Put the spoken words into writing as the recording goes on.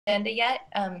agenda yet.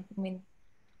 I mean,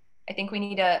 I think we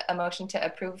need a motion to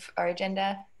approve our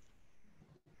agenda.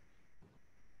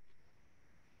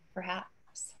 Perhaps.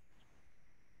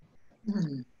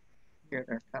 Here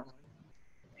they're coming.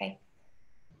 Okay.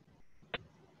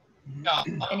 Yeah,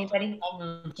 Anybody? I'll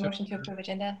move Motion to approve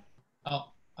agenda?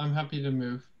 Oh, I'm happy to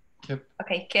move. Kip.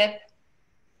 Okay, Kip.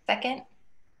 Second?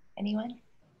 Anyone?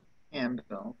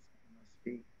 Campbell must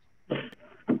be.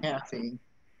 Cathy.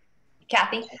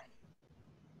 Kathy?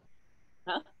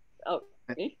 Huh? Oh,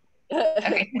 me?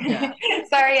 Okay. Yeah.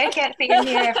 Sorry, I can't see and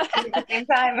hear at the same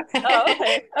time. Oh,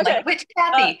 okay. Okay. Like, which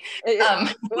Kathy?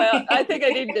 Well, I think I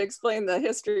need to explain the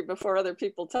history before other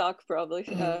people talk, probably.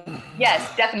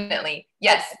 Yes, definitely.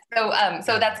 Yes.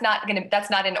 So that's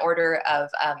not in order of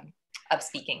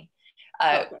speaking.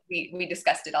 We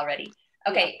discussed it already.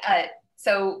 Okay.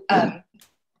 So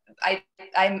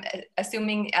I'm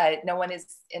assuming no one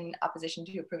is in opposition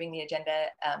to approving the agenda,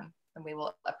 and we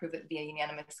will approve it via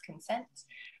unanimous consent.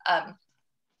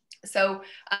 So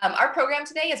our program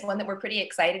today is one that we're pretty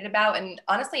excited about, and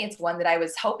honestly, it's one that I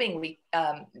was hoping we,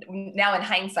 now in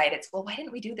hindsight, it's, well, why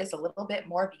didn't we do this a little bit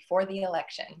more before the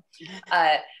election?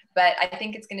 But I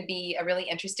think it's going to be a really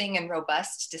interesting and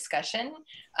robust discussion,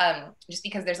 just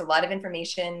because there's a lot of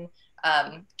information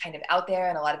kind of out there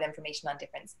and a lot of information on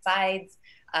different sides.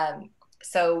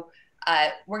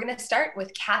 We're going to start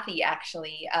with Cathy,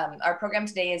 actually. Our program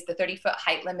today is the 30-foot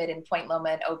height limit in Point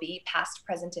Loma and OB, past,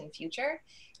 present, and future.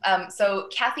 So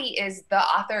Cathy is the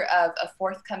author of a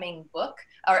forthcoming book,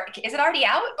 or is it already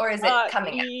out, or is it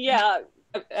coming out? Yeah,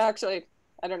 actually,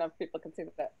 I don't know if people can see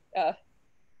that.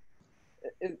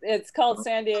 It's called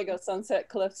San Diego Sunset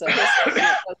Cliffs. It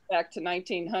goes back to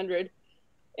 1900.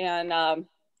 And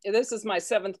this is my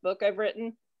 7th book I've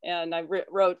written. And I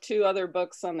wrote 2 other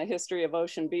books on the history of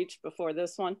Ocean Beach before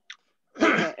this one.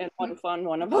 And one fun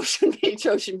one of Ocean Beach,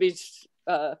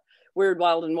 Weird,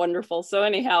 Wild, and Wonderful. So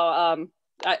anyhow,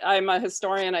 I'm a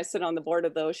historian. I sit on the board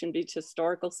of the Ocean Beach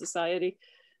Historical Society.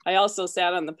 I also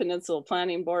sat on the Peninsula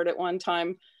Planning Board at one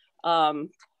time.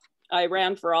 I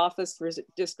ran for office for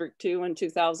District 2 in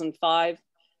 2005.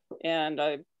 And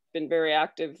I've been very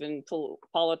active in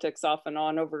politics off and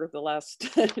on over the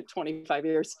last 25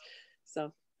 years.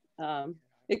 So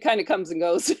it kind of comes and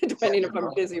goes depending if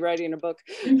I'm busy writing a book.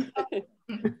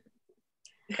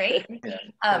 Great.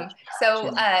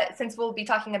 Since we'll be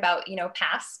talking about,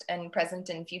 past and present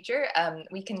and future,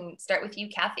 we can start with you,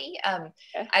 Cathy.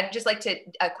 I'd just like to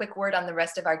a quick word on the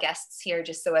rest of our guests here,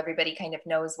 just so everybody kind of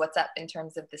knows what's up in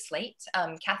terms of the slate.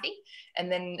 Cathy,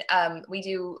 and then we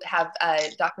do have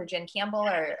Dr. Jen Campbell,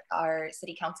 our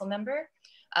city council member,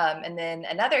 and then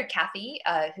another Cathy,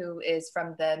 who is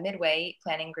from the Midway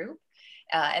planning group,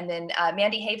 and then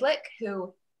Mandy Havlik,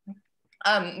 who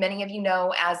many of you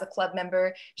know as a club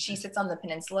member. She sits on the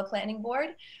Peninsula Planning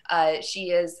Board.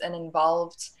 She is an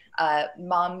involved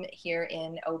mom here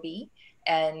in OB,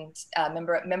 and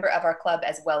member of our club,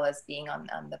 as well as being on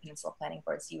the Peninsula Planning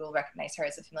Board. So you will recognize her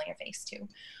as a familiar face too.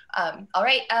 All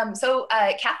right, so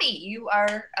Cathy, you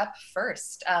are up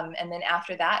first. And then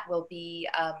after that will be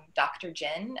Dr.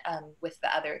 Jen with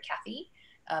the other Cathy.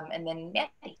 And then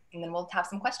Mandy, and then we'll have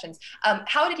some questions.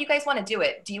 How did you guys want to do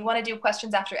it? Do you want to do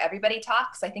questions after everybody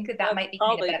talks? I think that might be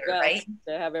kind of better, right?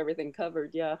 To have everything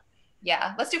covered, yeah.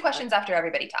 Yeah, let's do questions after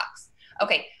everybody talks.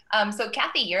 Okay, so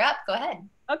Cathy, you're up, go ahead.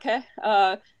 Okay,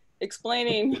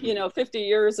 explaining, 50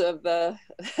 years of the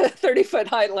 30-foot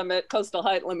height limit, coastal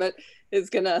height limit I'm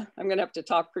gonna have to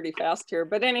talk pretty fast here.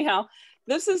 But anyhow,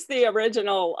 this is the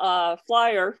original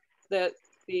flyer that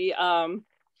the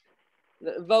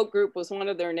Vote Group was one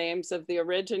of their names of the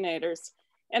originators.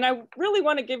 And I really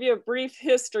want to give you a brief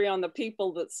history on the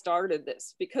people that started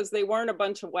this, because they weren't a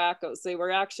bunch of wackos. They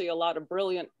were actually a lot of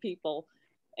brilliant people.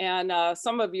 And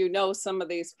some of you know some of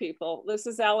these people. This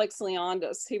is Alex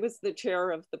Leondis. He was the chair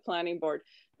of the planning board.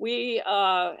 We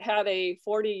had a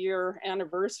 40-year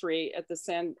anniversary at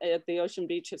the Ocean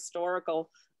Beach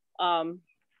Historical,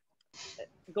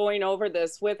 going over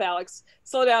this with Alex.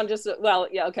 Slow down just, well,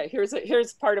 yeah, okay,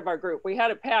 here's part of our group. We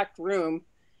had a packed room,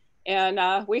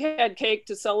 and we had cake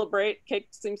to celebrate. Cake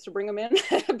seems to bring them in,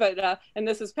 but, and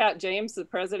this is Pat James, the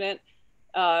president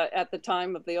at the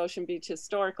time of the Ocean Beach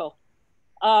Historical.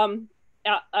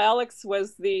 Alex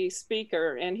was the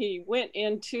speaker, and he went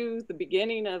into the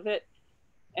beginning of it.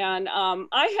 And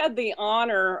I had the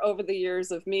honor over the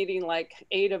years of meeting like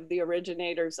 8 of the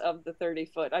originators of the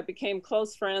 30-foot. I became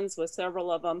close friends with several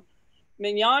of them.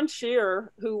 Mignon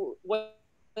Shear, who was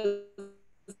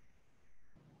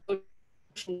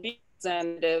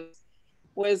representative,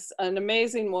 was an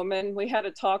amazing woman. We had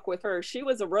a talk with her. She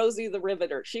was a Rosie the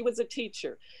Riveter. She was a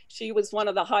teacher. She was one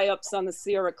of the high ups on the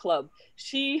Sierra Club.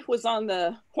 She was on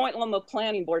the Point Loma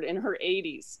planning board in her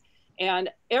 80s. And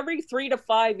every 3 to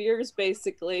 5 years,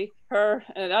 basically, her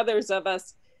and others of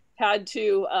us had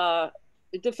to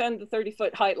defend the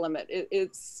 30-foot height limit.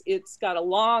 It's got a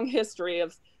long history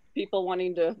of people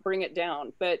wanting to bring it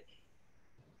down, but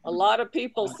a lot of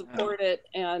people support it.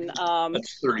 And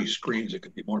that's 30 screens. It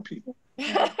could be more people.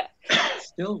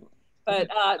 Still. But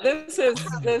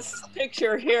this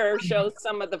picture here shows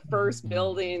some of the first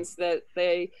buildings that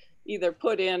they either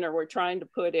put in or were trying to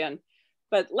put in.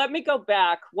 But let me go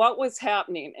back. What was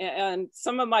happening? And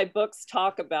some of my books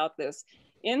talk about this.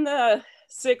 In the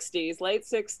 60s, late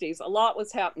 60s, a lot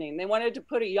was happening. They wanted to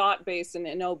put a yacht basin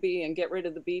in OB and get rid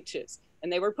of the beaches.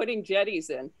 And they were putting jetties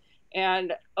in.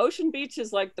 And ocean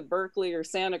beaches like the Berkeley or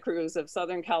Santa Cruz of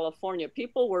Southern California,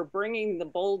 people were bringing the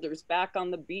boulders back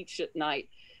on the beach at night.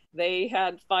 They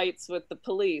had fights with the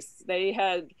police. They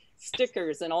had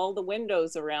stickers in all the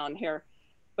windows around here.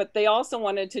 But they also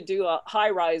wanted to do high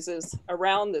rises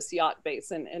around this yacht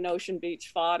basin, and Ocean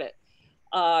Beach fought it.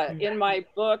 In my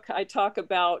book, I talk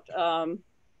about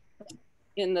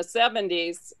in the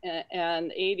 70s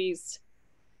and 80s,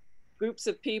 groups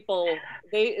of people,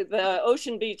 the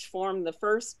Ocean Beach formed the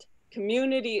first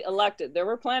community elected. There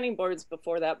were planning boards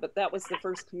before that, but that was the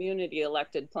first community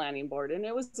elected planning board. And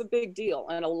it was a big deal.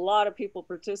 And a lot of people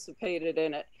participated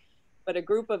in it. But a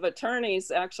group of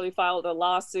attorneys actually filed a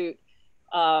lawsuit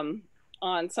on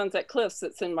Sunset Cliffs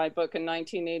that's in my book in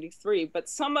 1983. But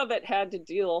some of it had to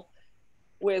deal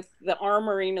with the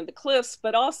armoring of the cliffs,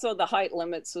 but also the height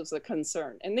limits was a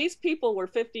concern. And these people were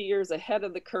 50 years ahead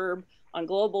of the curve on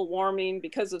global warming.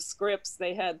 Because of scripts,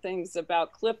 they had things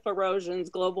about cliff erosions,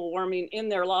 global warming in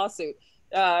their lawsuit.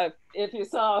 If you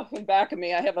saw in back of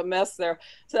me, I have a mess there.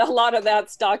 So a lot of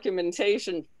that's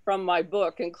documentation from my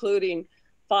book, including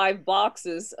 5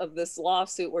 boxes of this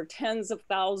lawsuit where tens of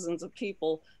thousands of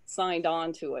people signed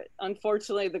on to it.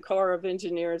 Unfortunately, the Corps of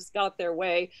Engineers got their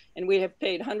way, and we have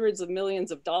paid hundreds of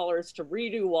millions of dollars to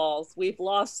redo walls. We've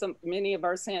lost many of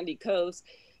our sandy coves.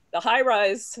 The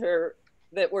high-rise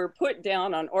that were put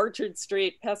down on Orchard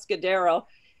Street, Pescadero,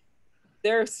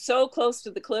 they're so close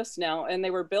to the cliffs now, and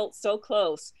they were built so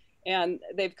close, and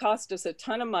they've cost us a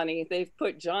ton of money. They've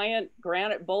put giant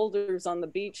granite boulders on the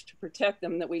beach to protect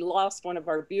them, that we lost one of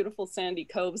our beautiful sandy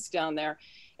coves down there.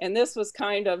 And this was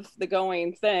kind of the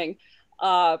going thing.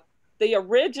 The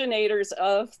originators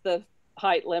of the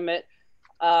height limit,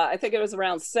 I think it was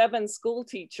around 7 school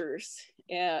teachers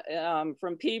from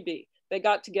PB. They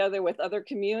got together with other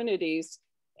communities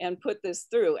and put this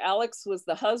through. Alex was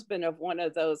the husband of one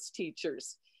of those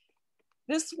teachers.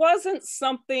 This wasn't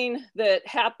something that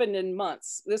happened in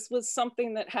months. This was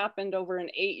something that happened over an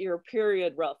 8-year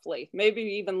period, roughly, maybe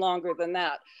even longer than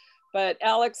that. But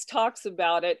Alex talks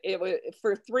about it. It was,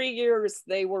 for 3 years,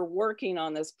 they were working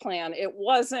on this plan. It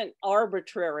wasn't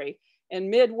arbitrary, and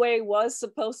Midway was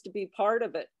supposed to be part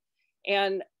of it.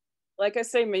 And like I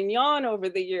say, Mignon over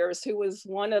the years, who was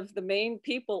one of the main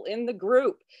people in the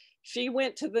group, she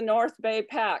went to the North Bay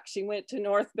PAC. She went to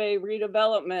North Bay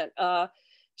Redevelopment.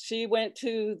 She went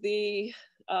to the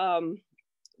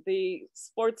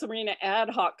Sports Arena Ad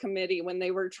Hoc Committee when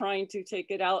they were trying to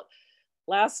take it out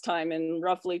last time in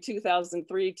roughly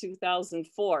 2003,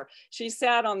 2004. She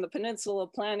sat on the Peninsula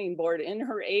Planning Board in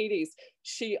her 80s.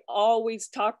 She always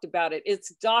talked about it.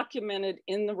 It's documented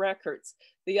in the records.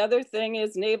 The other thing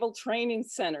is Naval Training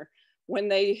Center. When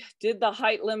they did the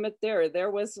height limit there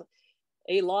was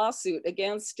a lawsuit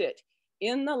against it.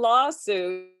 In the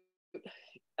lawsuit,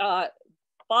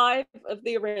 5 of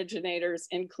the originators,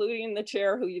 including the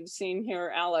chair who you've seen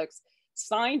here, Alex,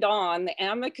 signed on the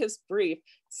amicus brief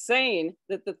saying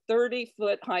that the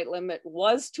 30-foot height limit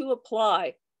was to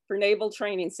apply for Naval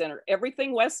Training Center,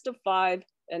 everything west of 5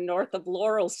 and north of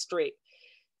Laurel Street.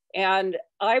 And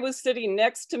I was sitting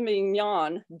next to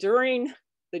Mignon during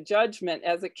the judgment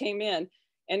as it came in,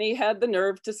 and he had the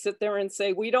nerve to sit there and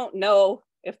say, we don't know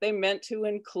if they meant to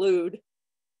include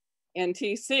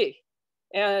NTC.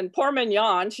 And poor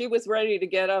Mignon, she was ready to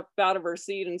get up out of her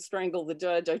seat and strangle the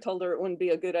judge. I told her it wouldn't be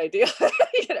a good idea.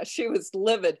 She was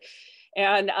livid.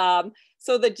 And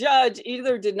so the judge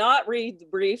either did not read the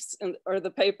briefs or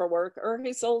the paperwork, or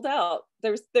he sold out.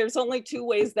 There's only 2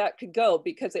 ways that could go,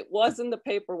 because it was in the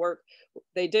paperwork.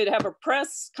 They did have a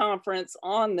press conference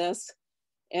on this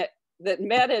that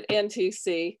met at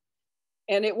NTC,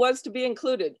 and it was to be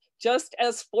included, just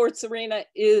as Sports Arena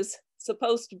is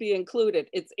supposed to be included.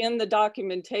 It's in the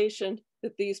documentation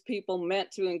that these people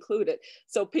meant to include it.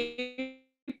 So people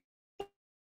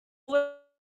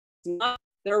not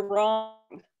They're wrong.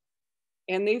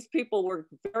 And these people were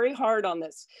very hard on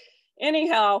this.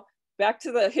 Anyhow, back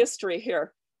to the history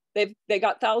here. They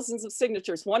got thousands of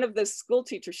signatures. One of the school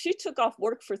teachers, she took off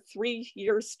work for 3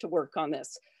 years to work on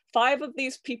this. 5 of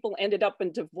these people ended up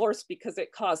in divorce because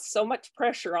it caused so much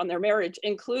pressure on their marriage,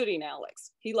 including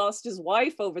Alex. He lost his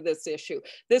wife over this issue.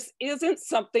 This isn't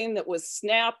something that was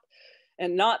snapped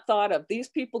and not thought of. These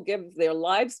people give their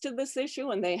lives to this issue,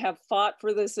 and they have fought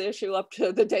for this issue up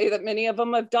to the day that many of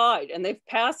them have died. And they've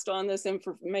passed on this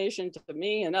information to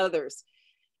me and others.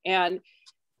 And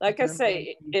like I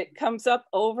say, it comes up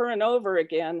over and over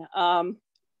again.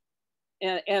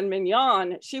 And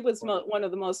Mignon, she was one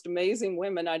of the most amazing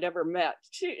women I'd ever met.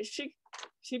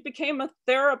 She became a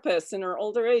therapist in her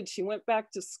older age. She went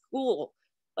back to school.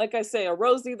 Like I say, a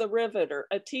Rosie the Riveter,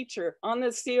 a teacher on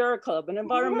the Sierra Club, an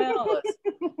environmentalist.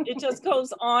 It just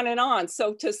goes on and on.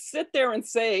 So to sit there and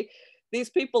say, these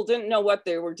people didn't know what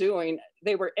they were doing.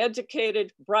 They were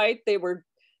educated, bright. They were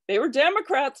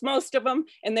Democrats, most of them,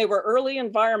 and they were early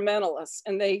environmentalists,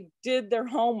 and they did their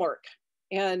homework.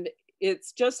 And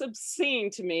it's just obscene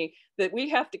to me that we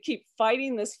have to keep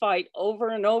fighting this fight over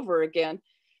and over again.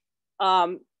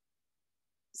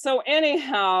 So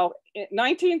anyhow, in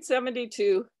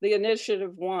 1972, the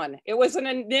initiative won. It was an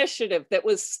initiative that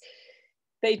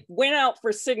they went out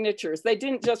for signatures. They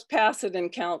didn't just pass it in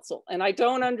council. And I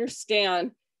don't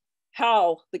understand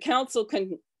how the council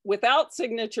can, without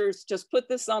signatures, just put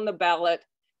this on the ballot.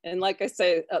 And like I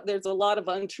say, there's a lot of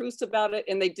untruths about it,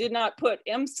 and they did not put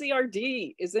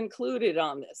MCRD is included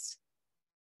on this.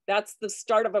 That's the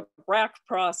start of a BRAC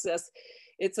process.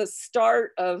 It's a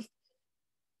start of,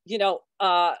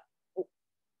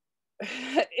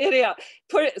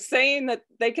 saying that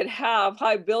they could have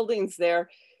high buildings there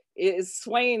is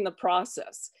swaying the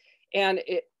process. And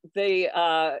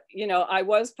I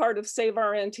was part of Save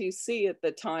Our NTC at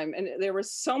the time, and there were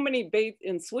so many bait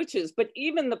and switches, but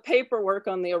even the paperwork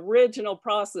on the original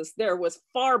process there was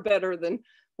far better than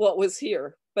what was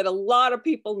here. But a lot of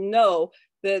people know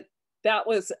that that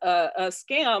was a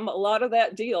scam, a lot of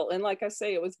that deal. And like I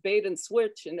say, it was bait and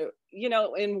switch. And,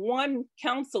 in one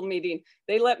council meeting,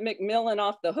 they let McMillan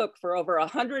off the hook for over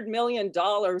 $100 million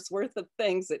worth of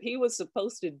things that he was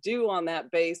supposed to do on that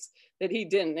base that he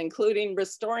didn't, including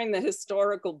restoring the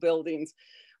historical buildings,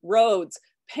 roads,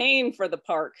 paying for the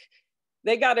park.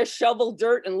 They got to shovel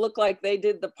dirt and look like they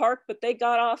did the park, but they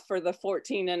got off for the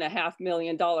 $14.5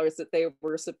 million that they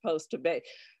were supposed to pay.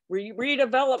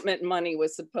 Redevelopment money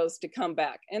was supposed to come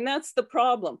back. And that's the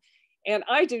problem. And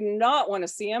I do not want to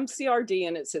see MCRD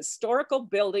and its historical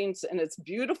buildings and its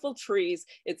beautiful trees.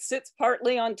 It sits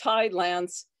partly on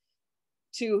tidelands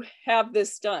to have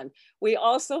this done. We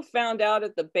also found out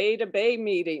at the Bay to Bay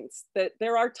meetings that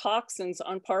there are toxins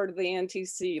on part of the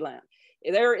NTC land.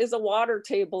 There is a water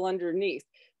table underneath.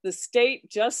 The state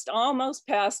just almost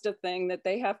passed a thing that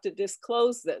they have to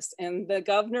disclose this, and the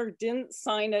governor didn't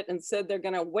sign it and said they're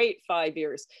going to wait 5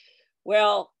 years.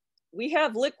 Well, we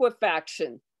have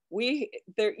liquefaction.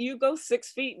 You go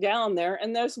 6 feet down there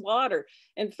and there's water.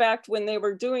 In fact, when they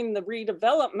were doing the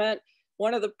redevelopment,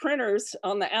 one of the printers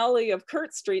on the alley of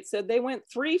Kurt Street said they went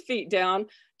 3 feet down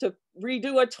to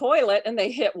redo a toilet and they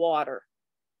hit water.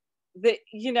 This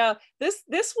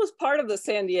was part of the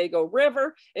San Diego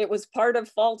River. It was part of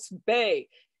False Bay.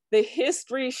 The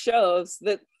history shows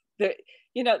that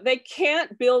they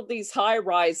can't build these high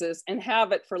rises and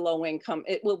have it for low income.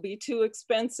 It will be too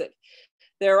expensive.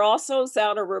 There also is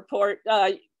out a report.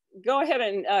 Go ahead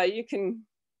and you can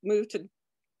move to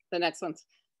the next ones.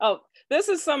 Oh, this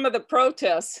is some of the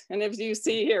protests. And if you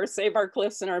see here, Save Our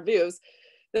Cliffs and Our Views.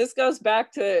 This goes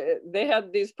back to, they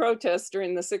had these protests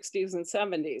during the 60s and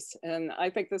 70s. And I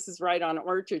think this is right on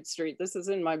Orchard Street. This is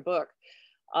in my book,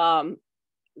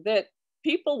 that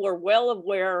people were well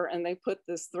aware and they put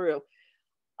this through.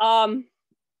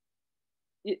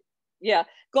 Yeah,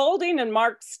 Golding and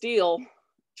Mark Steele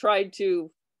tried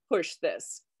to push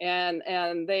this, and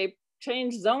they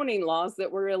changed zoning laws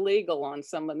that were illegal on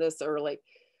some of this early.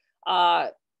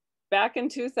 Back in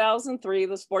 2003,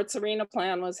 the sports arena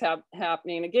plan was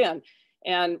happening again,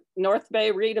 and North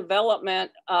Bay redevelopment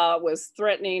was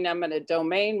threatening eminent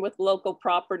domain with local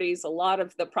properties. A lot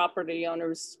of the property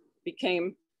owners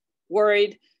became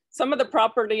worried. Some of the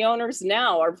property owners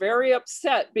now are very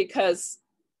upset because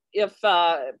if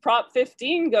Prop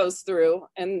 15 goes through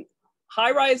and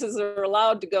high rises are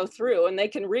allowed to go through and they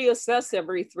can reassess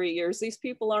every 3 years, these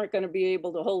people aren't going to be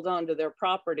able to hold on to their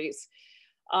properties.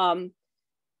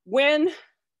 When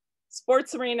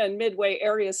sports arena and Midway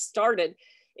areas started,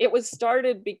 it was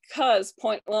started because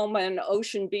Point Loma and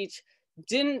Ocean Beach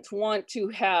didn't want to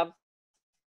have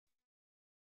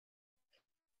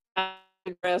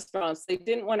restaurants. They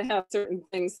didn't want to have certain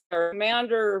things. Our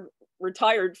commander,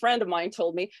 retired friend of mine,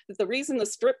 told me that the reason the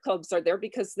strip clubs are there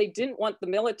because they didn't want the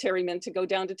military men to go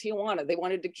down to Tijuana. They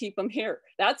wanted to keep them here.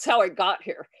 That's how it got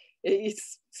here.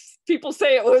 People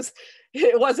say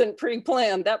it wasn't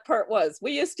pre-planned. That part was.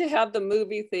 We used to have the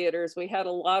movie theaters. We had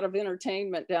a lot of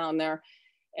entertainment down there.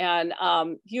 And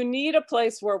you need a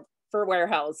place for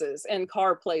warehouses and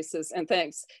car places and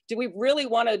things. Do we really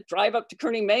want to drive up to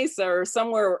Kearney Mesa or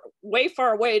somewhere way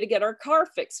far away to get our car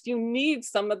fixed? You need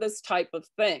some of this type of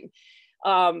thing.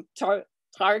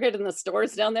 Target and the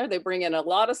stores down there, they bring in a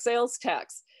lot of sales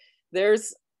tax.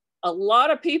 There's a lot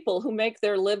of people who make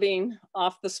their living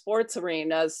off the sports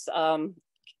arenas,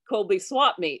 Colby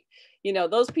swap meet. You know,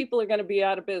 those people are going to be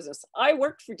out of business. I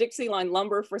worked for Dixieline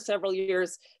Lumber for several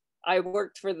years. I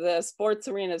worked for the sports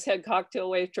arena's head cocktail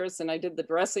waitress, and I did the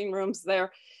dressing rooms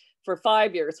there for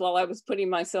 5 years while I was putting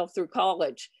myself through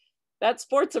college. That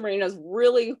sports arena is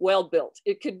really well built.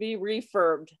 It could be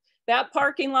refurbed. That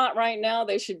parking lot right now,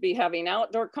 they should be having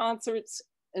outdoor concerts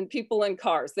and people in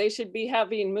cars. They should be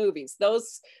having movies.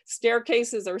 Those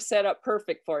staircases are set up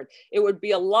perfect for it. It would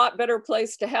be a lot better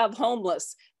place to have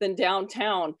homeless than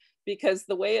downtown because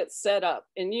the way it's set up.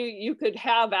 And you could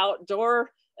have outdoor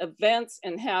events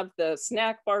and have the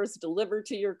snack bars delivered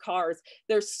to your cars.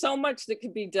 There's so much that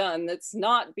could be done that's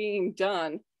not being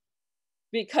done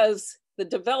because the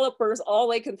developers, all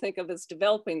they can think of is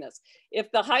developing this.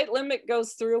 If the height limit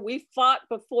goes through, we fought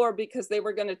before because they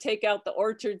were going to take out the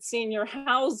Orchard senior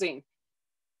housing.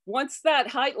 Once that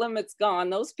height limit's gone,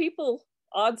 those people,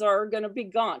 odds are going to be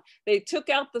gone. They took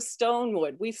out the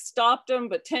Stonewood. We stopped them,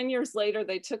 but 10 years later,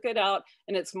 they took it out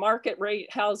and it's market rate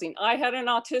housing. I had an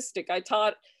autistic. I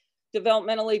taught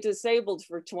developmentally disabled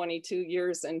for 22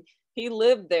 years and he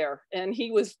lived there and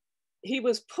he was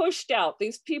pushed out.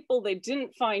 These people, they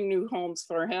didn't find new homes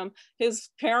for him.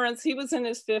 His parents, he was in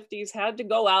his 50s, had to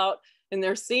go out in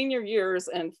their senior years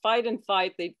and fight.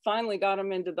 They finally got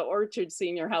him into the Orchard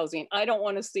senior housing. I don't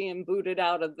want to see him booted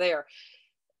out of there.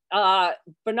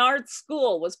 Bernard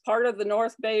School was part of the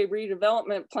North Bay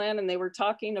redevelopment plan, and they were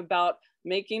talking about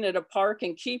making it a park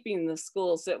and keeping the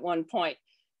schools at one point.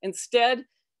 Instead,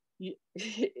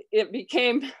 it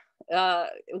became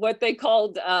what they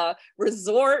called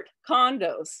resort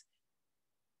condos.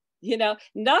 You know,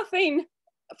 nothing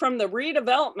from the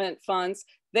redevelopment funds,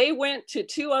 they went to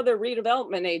 2 other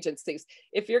redevelopment agencies.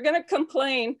 If you're going to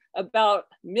complain about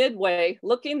Midway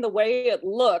looking the way it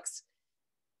looks,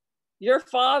 your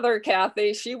father,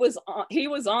 Cathy, he was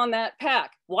on that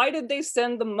pack. Why did they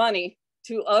send the money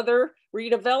to other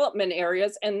redevelopment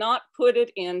areas and not put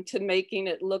it into making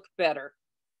it look better?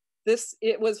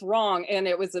 It was wrong and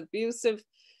it was abusive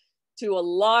to a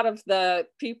lot of the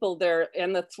people there.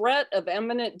 And the threat of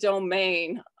eminent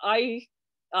domain,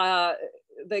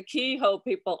 the Kehoe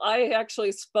people, I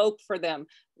actually spoke for them.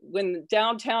 When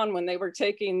downtown, when they were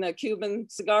taking the Cuban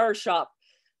cigar shop,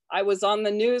 I was on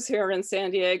the news here in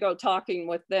San Diego talking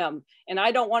with them. And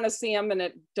I don't want to see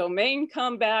eminent domain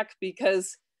come back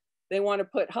because they want to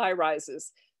put high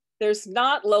rises. There's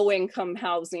not low income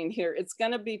housing here. It's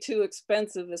going to be too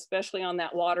expensive, especially on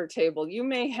that water table. You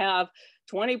may have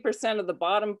 20% of the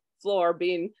bottom floor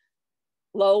being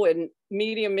low and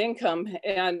medium income,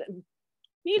 and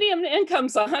medium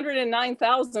income's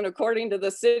 $109,000 according to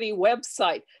the city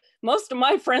website. Most of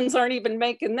my friends aren't even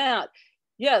making that.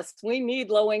 Yes, we need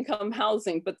low income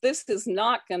housing, but this is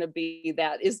not going to be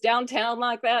that. Is downtown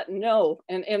like that? No.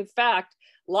 And in fact,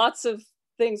 lots of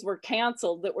things were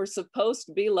canceled that were supposed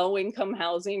to be low income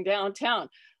housing downtown.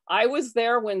 I was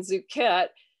there when Zucchett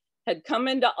had come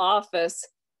into office.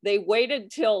 They waited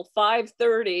till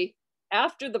 5:30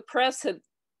 after the press had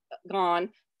gone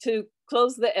to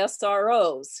close the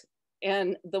SROs.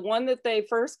 And the one that they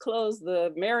first closed,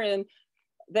 the Marion,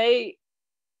 they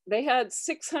had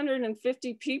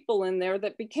 650 people in there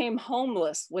that became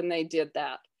homeless when they did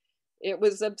that. It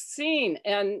was obscene.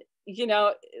 And you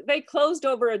know, they closed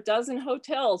over a dozen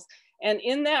hotels, and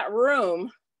in that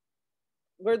room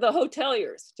were the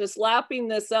hoteliers just lapping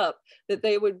this up, that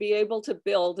they would be able to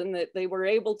build and that they were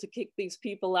able to kick these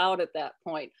people out at that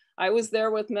point. I was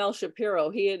there with Mel Shapiro.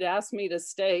 He had asked me to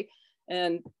stay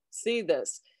and see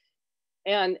this.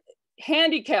 And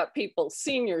handicapped people,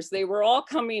 seniors, they were all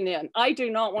coming in. I do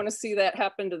not want to see that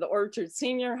happen to the Orchard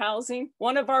senior housing.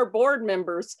 One of our board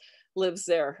members lives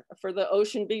there for the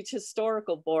Ocean Beach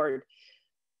Historical Board.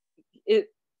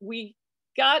 We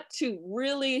got to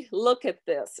really look at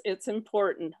this. It's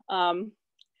important.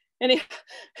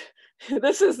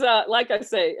 This is, like I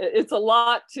say, it's a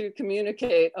lot to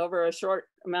communicate over a short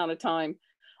amount of time.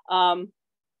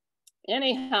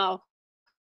 Anyhow,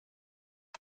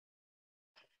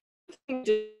 thing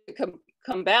to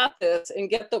combat this and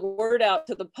get the word out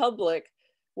to the public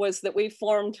was that we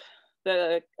formed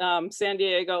the San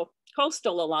Diego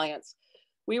Coastal Alliance.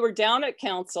 We were down at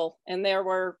council and there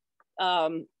were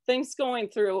things going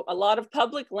through, a lot of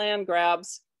public land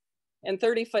grabs and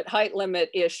 30-foot height limit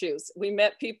issues. We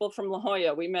met people from La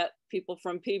Jolla, we met people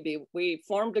from PB, we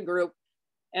formed a group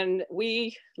and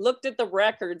we looked at the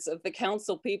records of the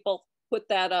council people, put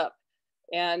that up.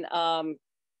 And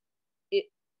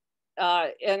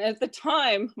and at the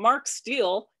time, Mark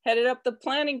Steele headed up the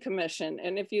Planning Commission.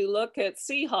 And if you look at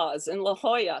Seahawes in La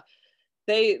Jolla,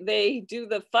 they do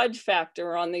the fudge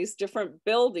factor on these different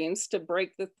buildings to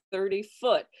break the 30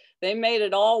 foot. They made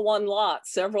it all one lot,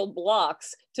 several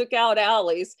blocks, took out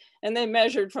alleys, and they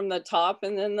measured from the top,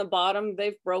 and then the bottom,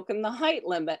 they've broken the height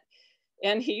limit.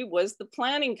 And he was the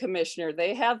planning commissioner.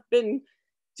 They have been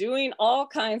doing all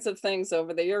kinds of things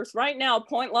over the years. Right now,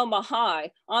 Point Loma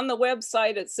High, on the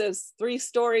website, it says 3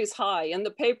 stories high. In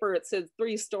the paper, it says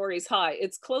 3 stories high.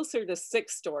 It's closer to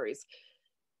 6 stories.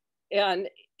 And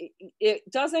it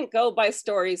doesn't go by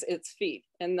stories, it's feet.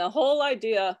 And the whole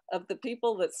idea of the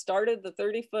people that started the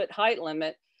 30-foot height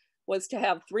limit was to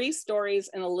have 3 stories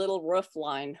and a little roof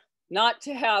line, not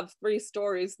to have 3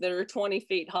 stories that are 20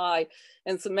 feet high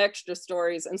and some extra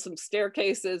stories and some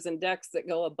staircases and decks that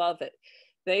go above it.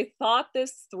 They thought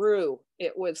this through.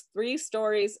 It was 3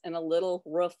 stories and a little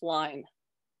roof line.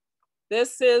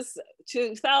 This is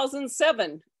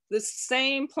 2007. The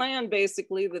same plan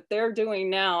basically that they're doing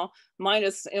now,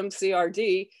 minus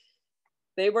MCRD,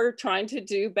 they were trying to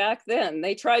do back then.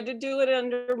 They tried to do it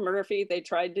under Murphy. They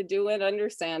tried to do it under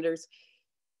Sanders.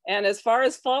 And as far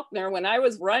as Faulkner, when I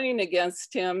was running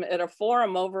against him at a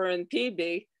forum over in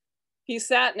PB, he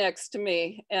sat next to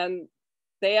me and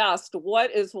they asked,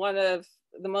 what is one of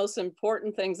the most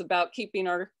important things about keeping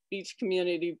our beach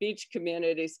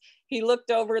communities? He looked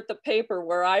over at the paper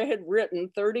where I had written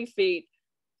 30 feet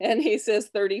and he says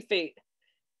 30 feet.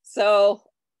 So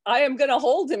I am gonna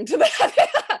hold him to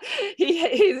that.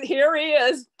 Here he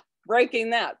is breaking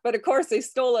that. But of course he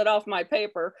stole it off my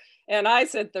paper and I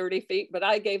said 30 feet, but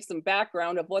I gave some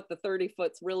background of what the 30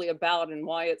 foot's really about and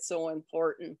why it's so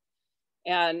important.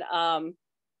 And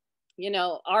you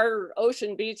know, our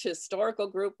Ocean Beach Historical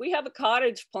Group, we have a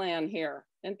cottage plan here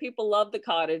and people love the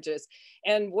cottages.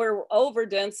 And we're over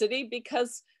density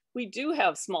because we do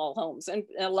have small homes and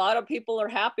a lot of people are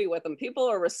happy with them. People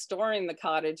are restoring the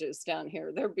cottages down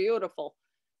here. They're beautiful.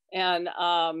 And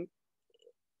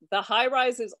the high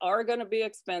rises are gonna be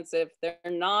expensive.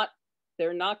 They're not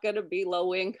gonna be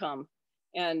low income.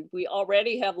 And we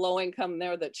already have low income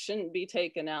there that shouldn't be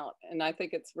taken out. And I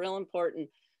think it's real important.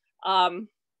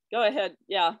 Go ahead,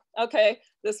 yeah, okay.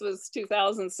 This was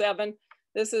 2007.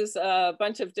 This is a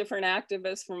bunch of different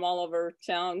activists from all over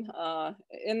town.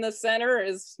 In the center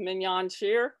is Mignon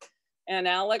Shear and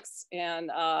Alex.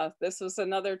 And this was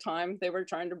another time they were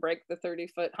trying to break the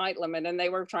 30-foot height limit and they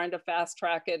were trying to fast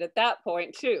track it at that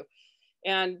point too.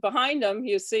 And behind them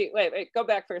you see, wait, go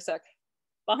back for a sec.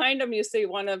 Behind them you see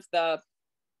one of the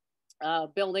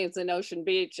buildings in Ocean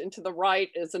Beach, and to the right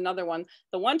is another one.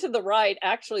 The one to the right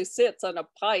actually sits on a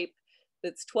pipe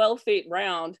that's 12 feet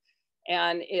round.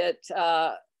 And it,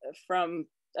 from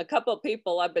a couple of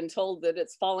people, I've been told that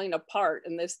it's falling apart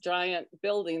and this giant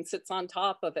building sits on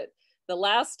top of it. The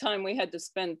last time we had to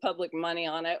spend public money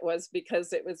on it was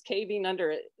because it was caving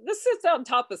under it. This sits on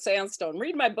top of sandstone.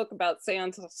 Read my book about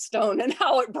sandstone and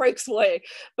how it breaks away.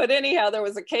 But anyhow, there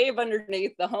was a cave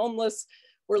underneath. The homeless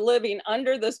were living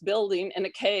under this building in a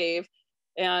cave.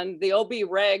 And the OB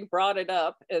reg brought it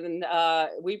up and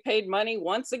we paid money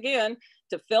once again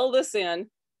to fill this in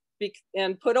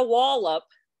and put a wall up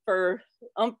for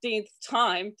umpteenth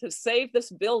time to save this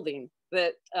building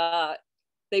that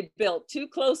they built too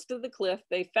close to the cliff.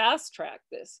 They fast tracked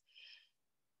this.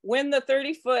 When the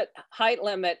 30-foot height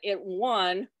limit, it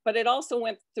won, but it also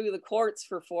went through the courts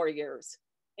for 4 years.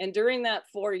 And during that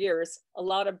 4 years, a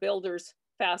lot of builders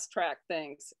fast tracked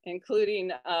things,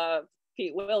 including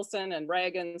Pete Wilson and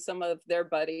Reagan, some of their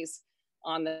buddies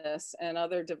on this and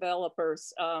other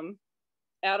developers.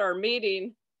 At our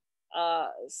meeting,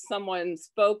 someone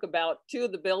spoke about 2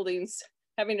 of the buildings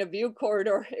having a view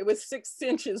corridor. It was 6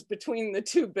 inches between the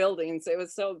 2 buildings. It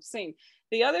was so obscene.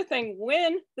 The other thing,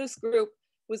 when this group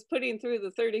was putting through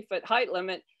the 30-foot height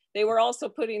limit, they were also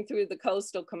putting through the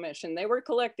Coastal Commission. They were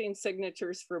collecting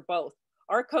signatures for both.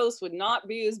 Our coast would not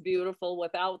be as beautiful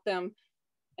without them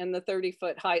and the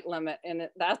 30-foot height limit. And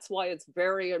that's why it's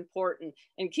very important.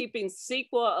 In keeping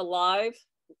CEQA alive,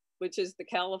 which is the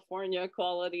California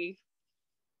Quality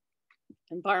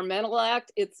Environmental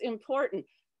Act, it's important.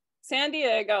 San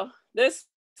Diego, this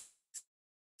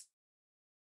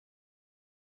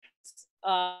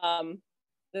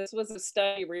this was a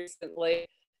study recently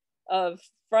of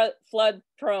flood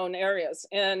prone areas.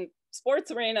 And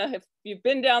sports arena, if you've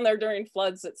been down there during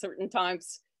floods at certain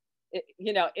times,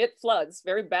 it floods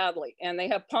very badly, and they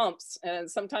have pumps, and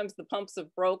sometimes the pumps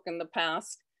have broke in the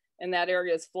past and that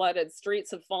area is flooded.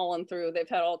 Streets have fallen through. They've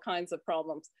had all kinds of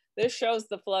problems. This shows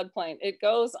the floodplain. It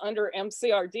goes under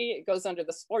MCRD, it goes under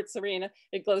the sports arena,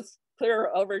 it goes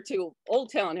clear over to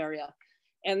Old Town area.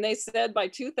 And they said by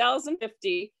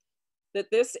 2050 that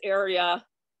this area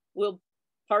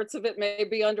parts of it may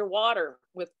be underwater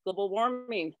with global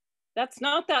warming. That's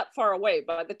not that far away.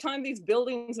 By the time these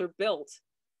buildings are built,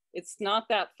 it's not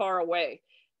that far away.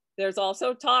 There's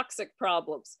also toxic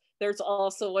problems. There's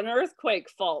also an earthquake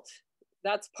fault.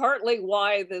 That's partly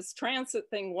why this transit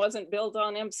thing wasn't built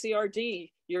on MCRD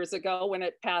years ago when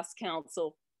it passed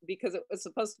council, because it was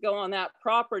supposed to go on that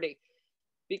property.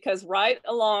 Because right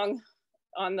along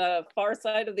on the far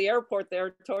side of the airport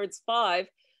there towards 5,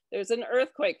 there's an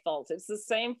earthquake fault. It's the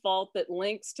same fault that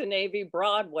links to Navy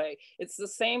Broadway. It's the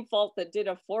same fault that did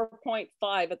a 4.5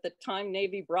 at the time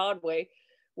Navy Broadway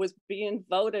was being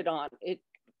voted on.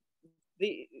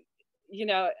 The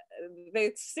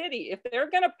city, if they're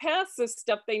gonna pass this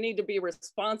stuff, they need to be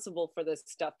responsible for this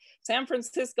stuff. San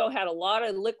Francisco had a lot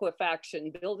of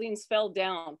liquefaction, buildings fell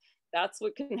down. That's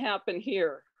what can happen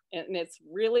here. And it's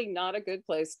really not a good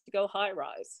place to go high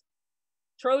rise.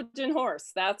 Trojan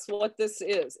horse, that's what this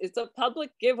is. It's a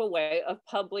public giveaway of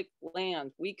public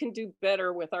land. We can do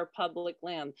better with our public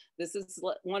land. This is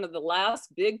one of the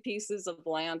last big pieces of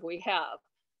land we have.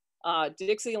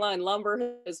 Dixieline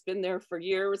Lumber has been there for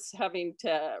years, having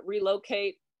to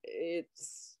relocate.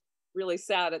 It's really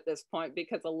sad at this point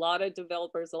because a lot of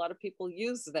developers, a lot of people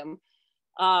use them.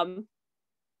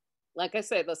 Like I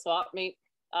say, the swap meet,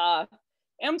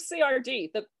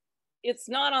 MCRD, it's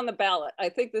not on the ballot. I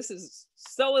think this is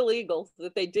so illegal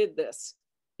that they did this,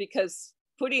 because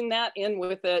putting that in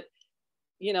with it,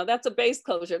 that's a base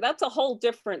closure. That's a whole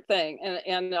different thing,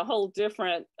 and a whole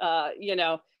different,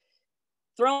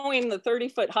 throwing the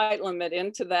 30-foot height limit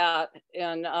into that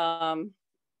and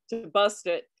to bust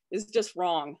it is just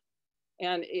wrong.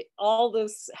 And how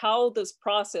this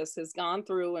process has gone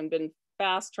through and been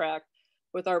fast-tracked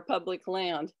with our public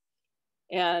land.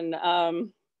 And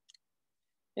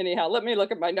anyhow, let me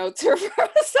look at my notes here for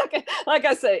a second. Like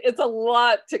I say, it's a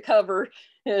lot to cover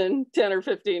in 10 or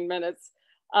 15 minutes.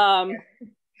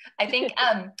 I think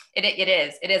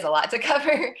it is a lot to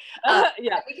cover.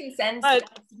 Yeah, we can send.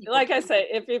 Like I say,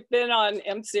 if you've been on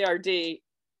MCRD,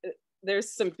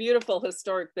 there's some beautiful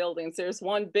historic buildings. There's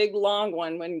one big long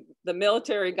one. When the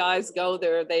military guys go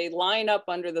there, they line up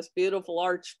under this beautiful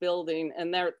arch building,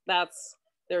 and that's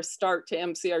their start to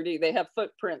MCRD. They have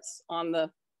footprints on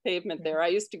the pavement there. I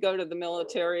used to go to the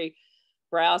military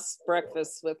brass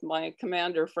breakfast with my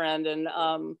commander friend,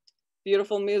 and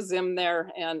beautiful museum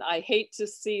there. And I hate to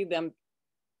see them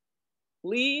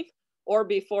leave or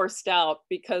be forced out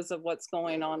because of what's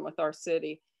going on with our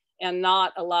city, and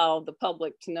not allow the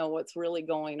public to know what's really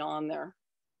going on there.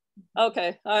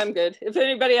 Okay, I'm good. If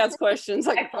anybody has questions,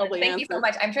 I can probably answer. Thank you so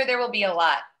much. I'm sure there will be a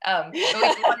lot. But we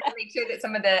wanted to make sure that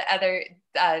some of the other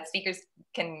speakers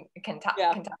can talk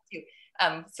too.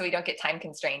 So we don't get time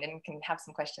constrained and can have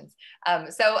some questions.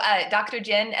 So Dr.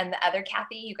 Jin and the other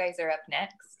Cathy, you guys are up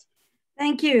next.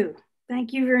 Thank you.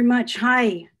 Thank you very much.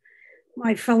 Hi,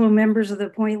 my fellow members of the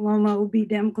Point Loma OB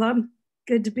Dem Club.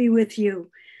 Good to be with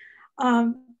you.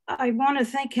 I want to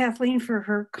thank Kathleen for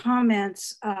her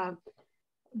comments.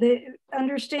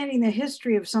 Understanding the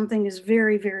history of something is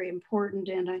very, very important.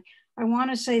 And I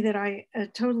want to say that I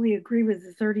totally agree with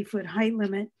the 30-foot height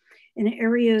limit in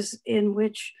areas in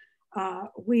which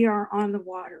we are on the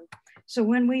water. So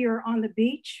when we are on the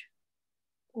beach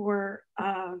or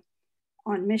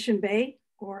on Mission Bay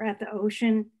or at the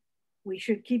ocean, we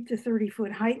should keep the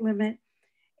 30-foot height limit.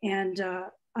 And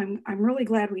I'm really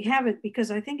glad we have it, because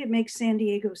I think it makes San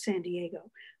Diego, San Diego.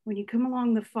 When you come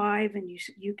along the 5 and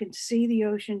you can see the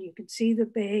ocean, you can see the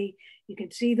bay, you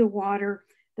can see the water,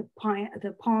 the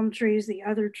palm trees, the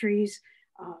other trees,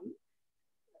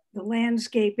 the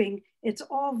landscaping. It's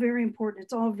all very important.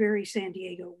 It's all very San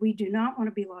Diego. We do not want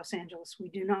to be Los Angeles. We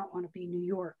do not want to be New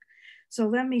York. So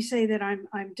let me say that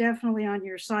I'm definitely on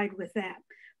your side with that.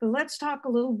 But let's talk a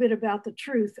little bit about the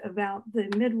truth about the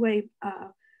Midway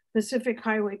Pacific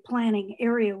Highway planning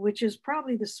area, which is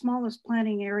probably the smallest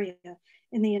planning area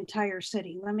in the entire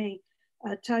city. Let me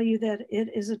tell you that it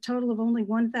is a total of only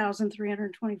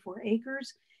 1,324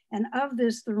 acres. And of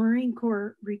this, the Marine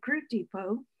Corps Recruit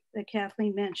Depot that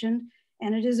Kathleen mentioned,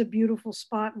 and it is a beautiful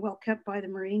spot, well kept by the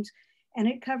Marines, and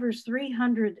it covers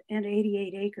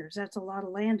 388 acres. That's a lot of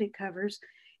land it covers.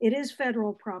 It is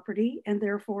federal property, and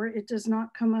therefore it does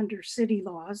not come under city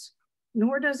laws,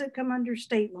 nor does it come under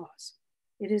state laws.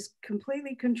 It is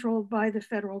completely controlled by the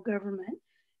federal government,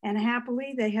 and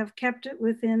happily they have kept it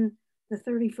within the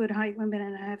 30-foot height limit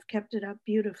and have kept it up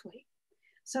beautifully.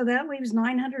 So that leaves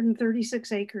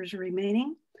 936 acres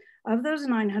remaining. Of those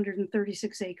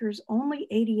 936 acres, only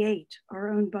 88 are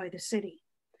owned by the city.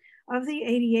 Of the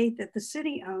 88 that the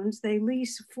city owns, they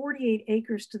lease 48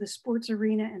 acres to the sports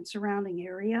arena and surrounding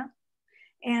area,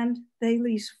 and they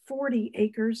lease 40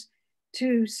 acres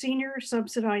to senior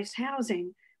subsidized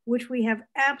housing, which we have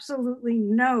absolutely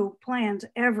no plans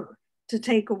ever to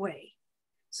take away.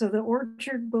 So the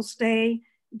orchard will stay.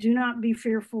 Do not be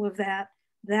fearful of that.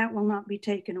 That will not be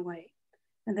taken away.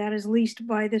 And that is leased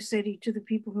by the city to the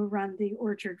people who run the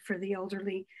orchard for the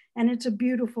elderly. And it's a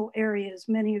beautiful area. As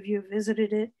many of you have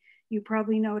visited it, you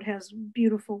probably know it has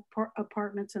beautiful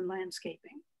apartments and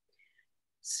landscaping.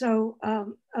 So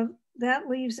that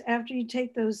leaves, after you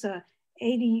take those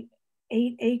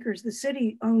 88 acres the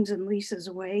city owns and leases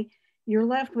away, you're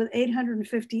left with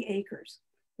 850 acres.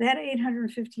 That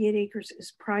 858 acres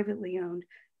is privately owned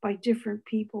by different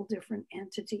people, different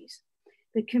entities.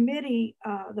 The committee,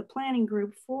 the planning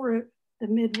group for the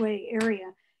Midway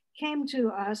area came to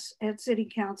us at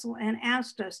City Council and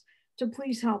asked us to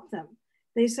please help them.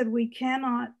 They said, we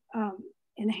cannot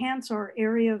enhance our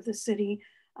area of the city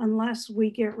unless we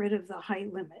get rid of the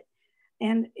height limit.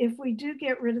 And if we do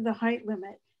get rid of the height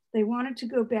limit, they wanted to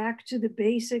go back to the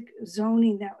basic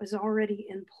zoning that was already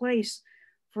in place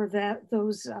for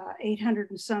those 800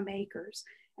 and some acres.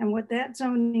 And what that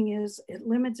zoning is, it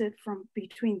limits it from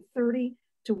between 30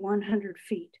 to 100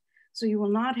 feet. So you will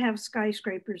not have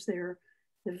skyscrapers there,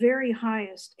 the very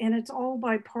highest, and it's all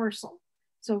by parcel.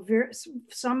 So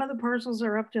some of the parcels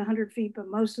are up to 100 feet, but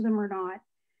most of them are not.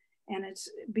 And it's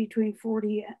between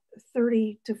 30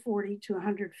 to 40 to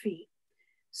 100 feet.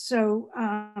 So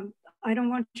I don't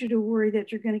want you to worry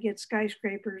that you're going to get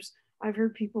skyscrapers. I've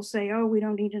heard people say, oh, we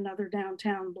don't need another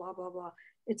downtown, blah, blah, blah.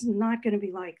 It's not going to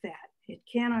be like that. It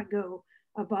cannot go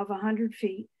above 100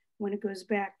 feet when it goes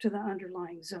back to the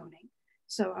underlying zoning.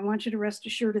 So I want you to rest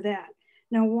assured of that.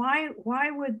 Now, why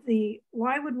would we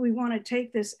want to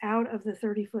take this out of the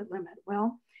 30-foot limit?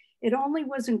 Well, it only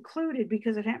was included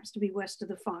because it happens to be west of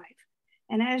the 5.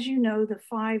 And as you know, the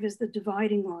 5 is the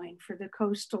dividing line for the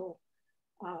coastal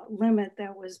limit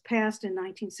that was passed in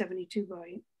 1972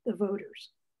 by the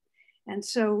voters. And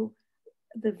so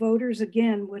the voters,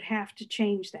 again, would have to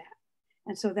change that.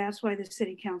 And so that's why the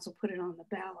city council put it on the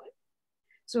ballot.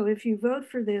 So if you vote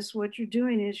for this, what you're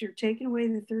doing is you're taking away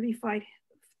the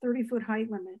 30-foot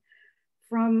height limit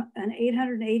from an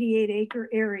 888 acre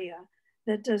area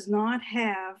that does not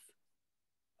have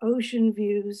ocean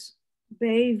views,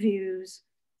 bay views.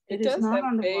 It is not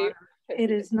on the water.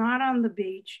 It is not on the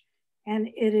beach. And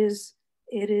it is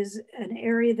an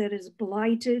area that is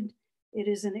blighted. It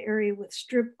is an area with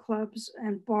strip clubs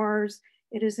and bars.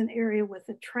 It is an area with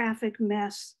a traffic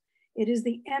mess. It is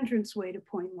the entranceway to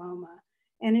Point Loma.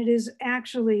 And it is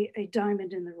actually a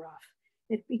diamond in the rough.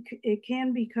 It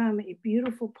can become a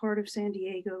beautiful part of San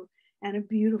Diego and a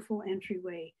beautiful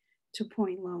entryway to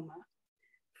Point Loma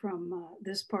from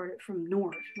from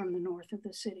the north of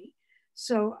the city.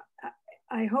 So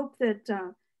I hope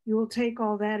that you will take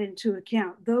all that into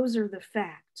account. Those are the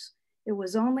facts. It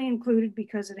was only included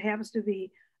because it happens to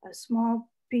be a small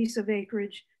piece of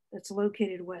acreage that's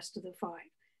located west of the 5.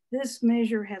 This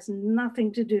measure has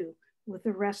nothing to do with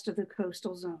the rest of the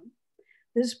coastal zone.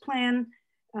 This plan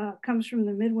comes from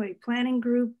the Midway Planning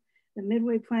Group. The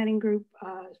Midway Planning Group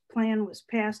plan was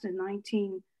passed in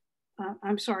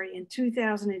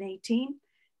 2018.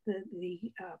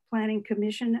 The Planning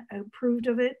Commission approved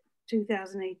of it,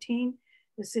 2018.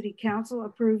 The City Council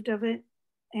approved of it,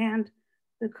 and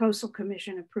the Coastal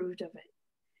Commission approved of it.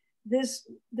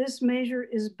 This measure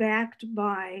is backed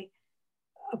by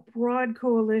a broad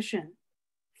coalition.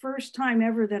 First time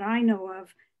ever that I know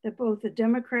of that both the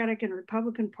Democratic and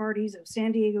Republican parties of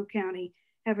San Diego County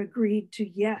have agreed to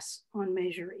yes on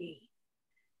Measure E.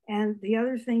 And the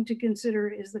other thing to consider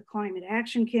is the Climate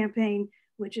Action Campaign,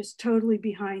 which is totally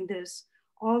behind this.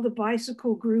 All the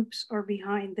bicycle groups are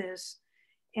behind this,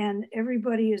 and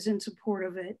everybody is in support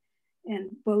of it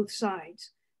and both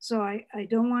sides. So I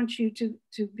don't want you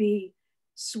to be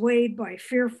swayed by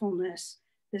fearfulness.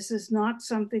 This is not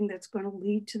something that's going to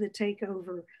lead to the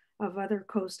takeover of other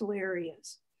coastal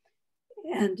areas.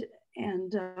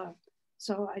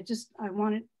 So I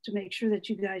wanted to make sure that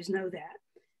you guys know that.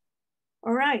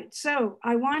 All right, so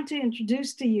I want to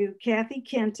introduce to you Cathy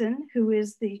Kenton, who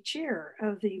is the chair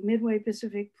of the Midway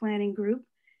Pacific Planning Group.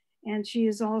 And she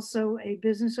is also a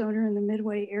business owner in the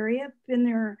Midway area, been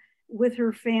there with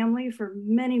her family for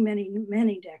many, many,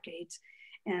 many decades,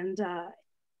 and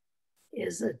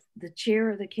is the chair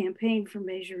of the campaign for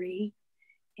Measure E.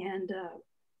 And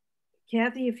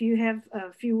Cathy, if you have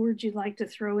a few words you'd like to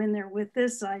throw in there with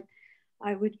this,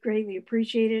 I would greatly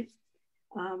appreciate it.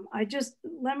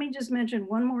 Let me just mention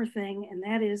one more thing, and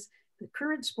that is the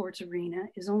current sports arena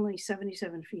is only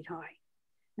 77 feet high.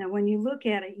 Now, when you look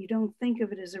at it, you don't think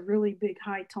of it as a really big,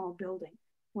 high, tall building.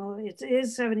 Well, it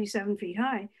is 77 feet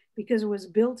high because it was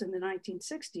built in the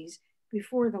 1960s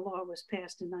before the law was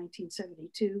passed in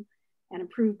 1972 and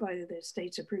approved by the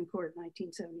state Supreme Court in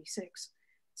 1976.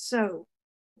 So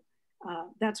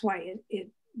that's why it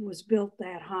was built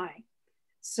that high.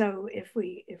 So if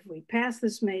we pass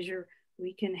this measure,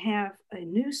 we can have a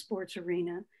new sports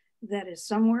arena that is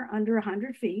somewhere under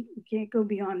 100 feet. We can't go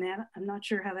beyond that. I'm not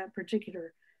sure how that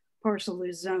particular parcel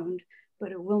is zoned,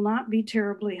 but it will not be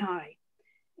terribly high.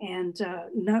 And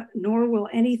nor will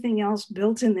anything else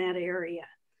built in that area.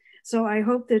 So I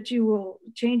hope that you will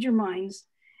change your minds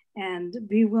and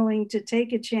be willing to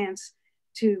take a chance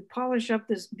to polish up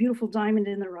this beautiful diamond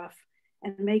in the rough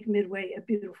and make Midway a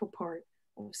beautiful part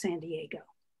of San Diego.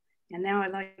 And now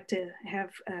I'd like to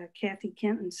have Cathy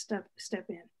Kenton step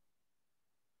in.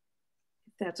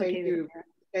 If that's okay with you.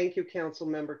 Thank you,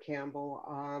 Councilmember Campbell.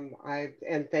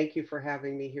 And thank you for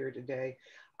having me here today.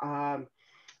 I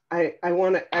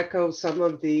want to echo some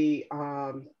of the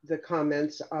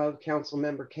comments of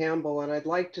Councilmember Campbell, and I'd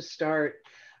like to start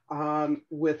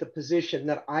with a position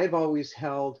that I've always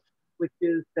held, which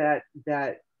is that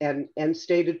and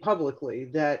stated publicly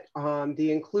that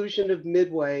the inclusion of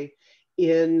Midway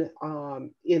in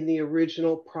the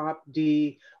original Prop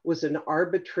D was an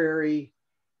arbitrary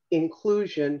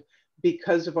inclusion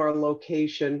because of our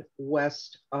location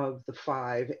west of the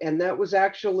 5. And that was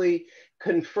actually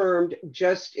confirmed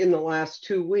just in the last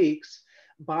 2 weeks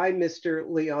by Mr.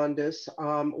 Leondis,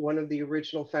 one of the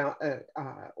original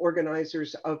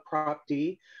organizers of Prop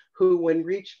D, who, when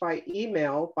reached by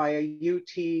email by a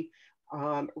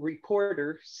UT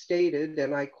reporter, stated,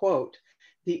 and I quote,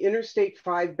 "The Interstate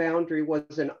 5 boundary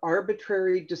was an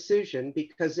arbitrary decision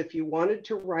because if you wanted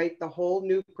to write the whole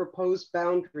new proposed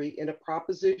boundary in a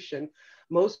proposition,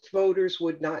 most voters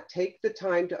would not take the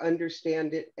time to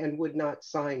understand it and would not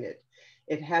sign it.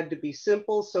 It had to be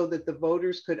simple so that the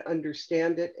voters could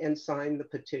understand it and sign the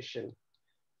petition,"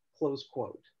 close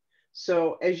quote.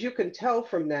 So as you can tell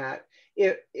from that,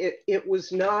 it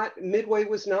was not, Midway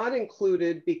was not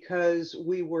included because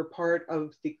we were part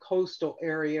of the coastal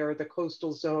area or the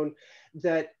coastal zone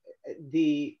that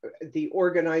the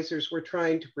organizers were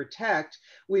trying to protect.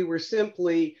 We were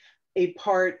simply a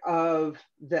part of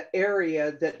the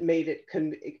area that made it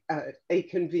a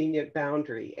convenient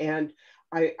boundary. And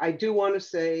I do want to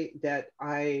say that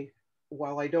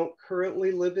while I don't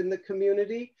currently live in the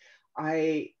community,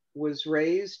 I was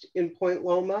raised in Point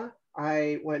Loma.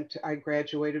 I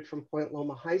graduated from Point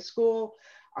Loma High School.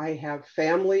 I have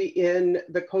family in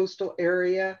the coastal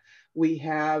area. We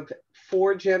have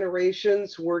 3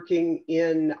 generations working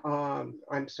in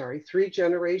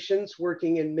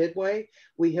Midway.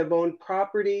 We have owned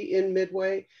property in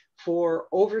Midway for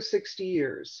over 60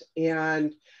 years.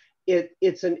 And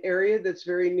it's an area that's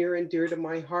very near and dear to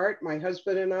my heart. My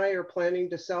husband and I are planning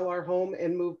to sell our home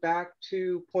and move back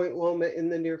to Point Loma in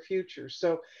the near future.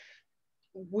 So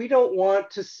we don't want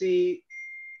to see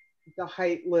the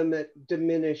height limit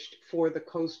diminished for the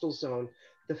coastal zone.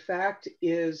 The fact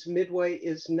is Midway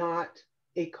is not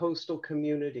a coastal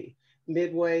community.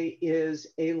 Midway is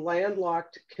a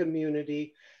landlocked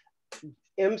community.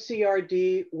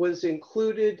 MCRD was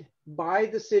included by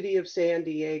the city of San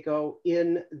Diego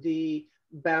in the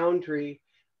boundary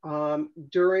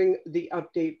during the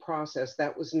update process.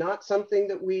 That was not something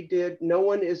that we did. No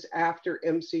one is after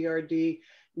MCRD.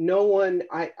 No one,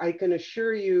 I can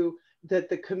assure you that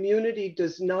the community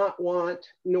does not want,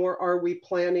 nor are we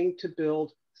planning to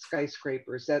build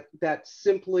skyscrapers. That's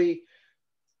simply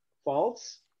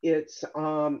false. It's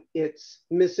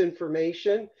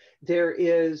misinformation. There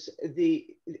is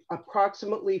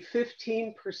approximately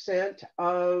 15%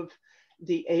 of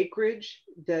the acreage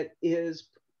that is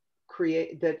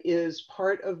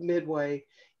part of Midway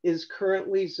is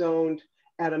currently zoned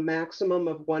at a maximum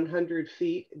of 100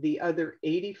 feet. The other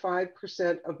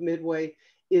 85% of Midway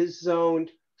is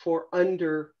zoned for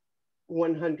under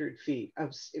 100 feet,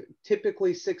 of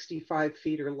typically 65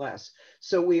 feet or less.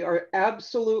 So we are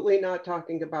absolutely not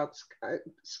talking about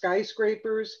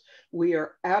skyscrapers. We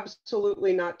are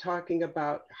absolutely not talking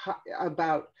about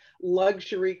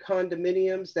luxury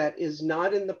condominiums. That is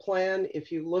not in the plan.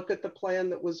 If you look at the plan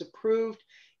that was approved,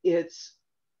 it's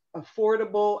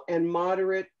affordable and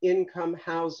moderate income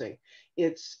housing.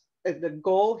 It's the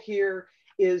goal here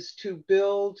is to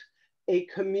build a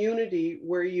community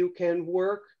where you can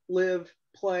work, live,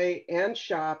 play, and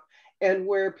shop, and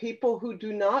where people who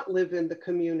do not live in the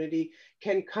community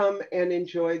can come and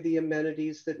enjoy the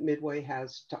amenities that Midway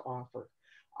has to offer.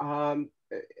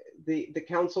 The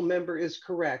council member is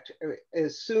correct.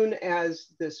 As soon as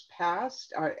this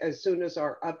passed, as soon as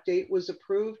our update was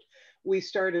approved, we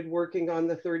started working on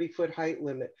the 30-foot height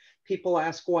limit. People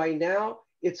ask why now?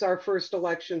 It's our first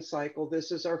election cycle.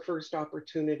 This is our first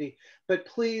opportunity. But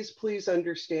please, please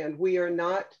understand,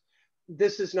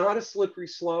 this is not a slippery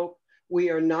slope. We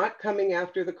are not coming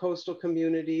after the coastal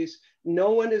communities.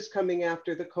 No one is coming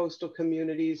after the coastal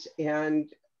communities. And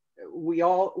we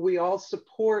all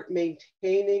support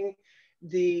maintaining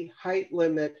the height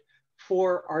limit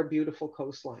for our beautiful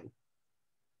coastline.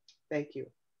 Thank you.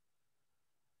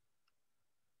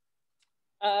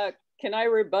 Can I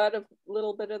rebut a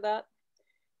little bit of that?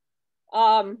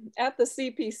 At the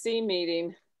CPC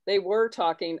meeting, they were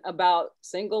talking about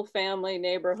single family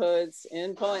neighborhoods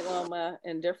in Point Loma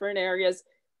and different areas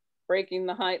breaking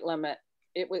the height limit.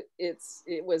 It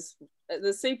was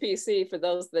the CPC, for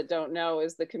those that don't know,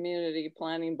 is the Community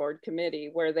Planning Board Committee,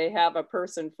 where they have a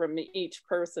person from each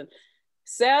person.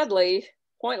 Sadly,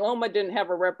 Point Loma didn't have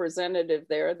a representative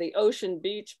there. The Ocean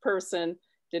Beach person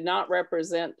did not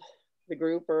represent the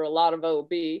group or a lot of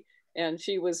OB, and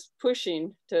she was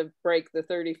pushing to break the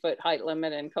 30-foot height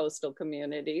limit in coastal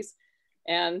communities.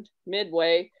 And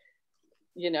Midway,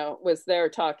 was there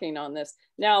talking on this.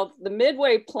 Now, the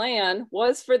Midway plan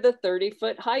was for the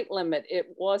 30-foot height limit. It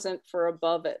wasn't for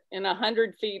above it. And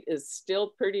 100 feet is still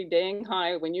pretty dang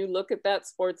high when you look at that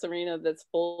sports arena that's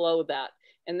below that.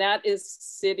 And that is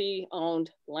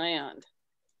city-owned land.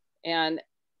 And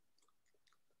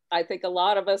I think a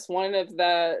lot of us, one of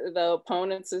the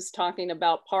opponents is talking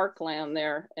about parkland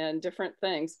there and different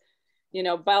things.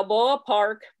 Balboa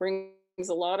Park brings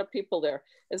a lot of people there.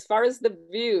 As far as the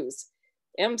views,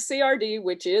 MCRD,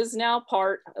 which is now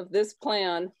part of this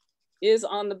plan, is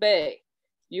on the bay.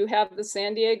 You have the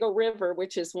San Diego River,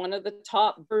 which is one of the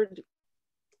top bird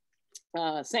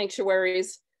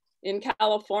sanctuaries in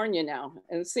California now,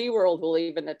 and SeaWorld will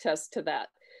even attest to that.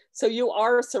 So you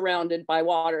are surrounded by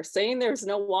water. Saying there's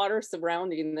no water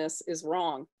surrounding this is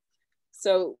wrong.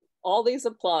 So all these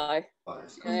apply.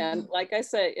 And like I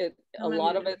say, a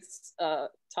lot of it's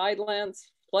tidelands,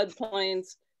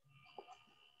 floodplains.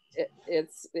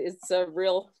 It's a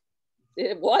real,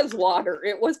 it was water.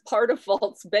 It was part of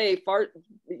False Bay.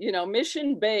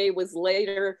 Mission Bay was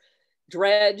later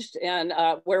dredged, and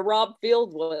where Robb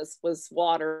Field was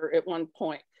water at one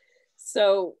point.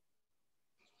 So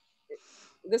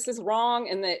this is wrong,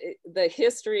 and the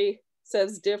history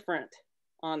says different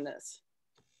on this.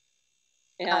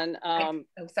 And I'm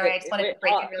sorry, I just wanted to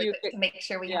break it really quick to make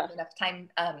sure we have enough time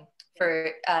for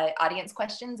audience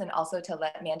questions, and also to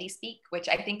let Mandy speak, which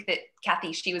I think that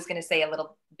Cathy, she was going to say a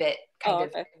little bit kind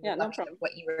of no problem.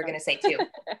 What you were going to say too.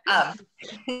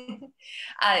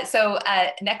 So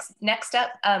next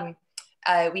up,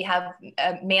 we have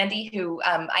Mandy, who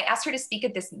I asked her to speak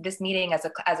at this meeting as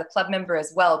a club member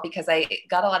as well, because I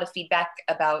got a lot of feedback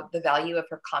about the value of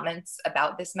her comments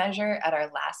about this measure at our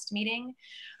last meeting.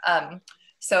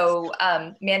 So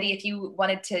Mandy, if you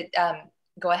wanted to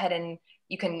go ahead, and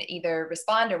you can either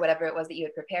respond or whatever it was that you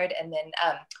had prepared, and then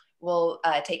we'll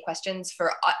take questions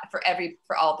for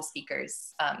all the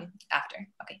speakers after.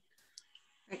 Okay.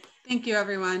 Great. Thank you,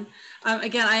 everyone.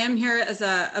 Again, I am here as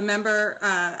a member.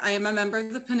 I am a member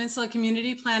of the Peninsula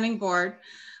Community Planning Board,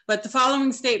 but the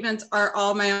following statements are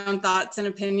all my own thoughts and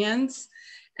opinions,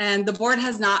 and the board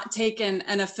has not taken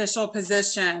an official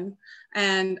position,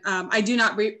 and I do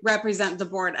not represent the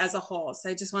board as a whole. So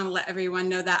I just want to let everyone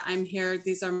know that I'm here.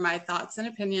 These are my thoughts and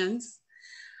opinions.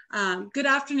 Good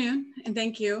afternoon, and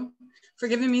thank you for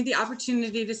giving me the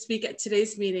opportunity to speak at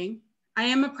today's meeting. I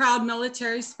am a proud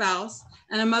military spouse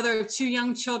and a mother of 2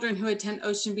 young children who attend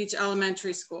Ocean Beach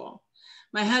Elementary School.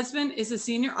 My husband is a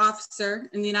senior officer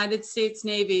in the United States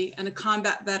Navy and a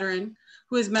combat veteran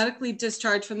who was medically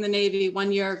discharged from the Navy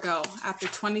 1 year ago after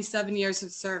 27 years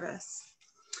of service.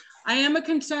 I am a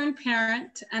concerned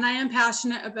parent, and I am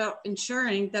passionate about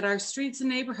ensuring that our streets and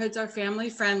neighborhoods are family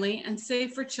friendly and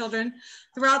safe for children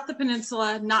throughout the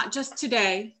peninsula, not just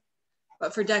today,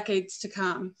 but for decades to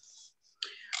come.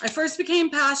 I first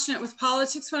became passionate with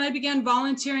politics when I began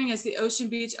volunteering as the Ocean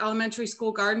Beach Elementary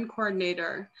School garden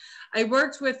coordinator. I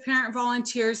worked with parent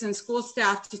volunteers and school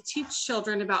staff to teach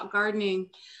children about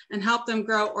gardening and help them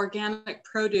grow organic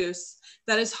produce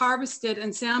that is harvested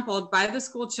and sampled by the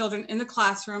school children in the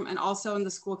classroom and also in the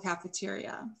school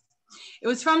cafeteria. It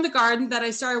was from the garden that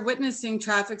I started witnessing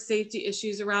traffic safety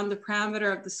issues around the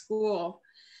perimeter of the school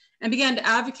and began to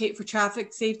advocate for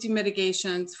traffic safety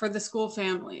mitigations for the school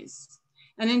families.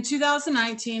 And in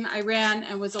 2019, I ran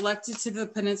and was elected to the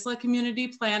Peninsula Community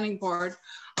Planning Board,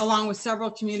 along with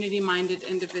several community-minded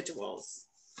individuals.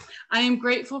 I am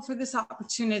grateful for this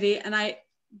opportunity, and I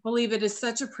believe it is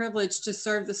such a privilege to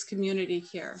serve this community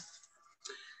here.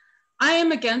 I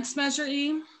am against Measure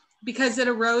E because it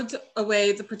erodes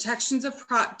away the protections of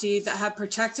Prop D that have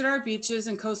protected our beaches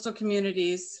and coastal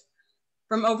communities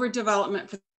from overdevelopment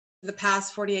for the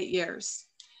past 48 years.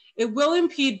 It will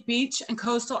impede beach and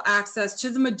coastal access to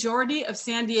the majority of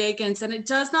San Diegans, and it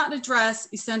does not address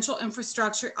essential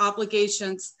infrastructure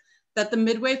obligations that the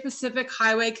Midway Pacific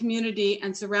Highway community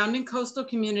and surrounding coastal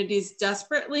communities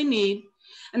desperately need,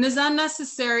 and is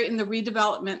unnecessary in the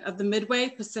redevelopment of the Midway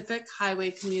Pacific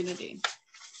Highway community.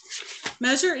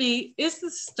 Measure E is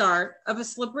the start of a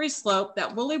slippery slope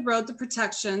that will erode the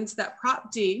protections that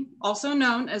Prop D, also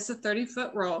known as the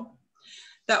 30-foot rule,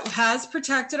 that has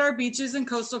protected our beaches and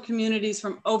coastal communities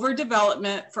from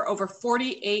overdevelopment for over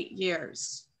 48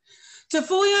 years. To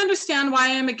fully understand why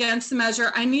I am against the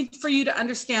measure, I need for you to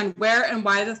understand where and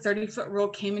why the 30-foot rule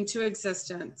came into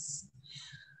existence.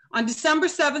 On December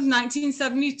 7th,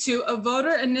 1972, a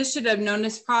voter initiative known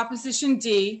as Proposition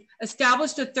D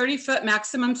established a 30-foot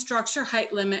maximum structure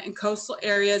height limit in coastal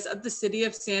areas of the city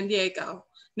of San Diego,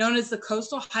 known as the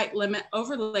Coastal Height Limit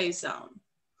Overlay Zone.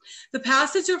 The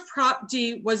passage of Prop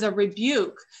D was a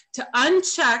rebuke to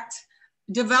unchecked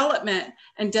development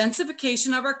and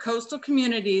densification of our coastal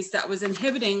communities that was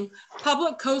inhibiting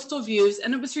public coastal views,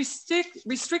 and it was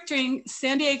restricting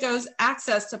San Diego's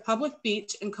access to public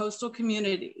beach and coastal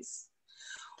communities.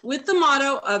 With the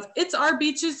motto of "It's our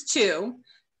beaches too,"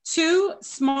 two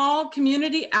small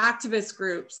community activist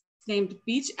groups named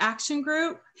Beach Action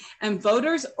Group and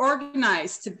voters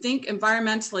organized to think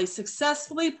environmentally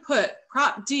successfully put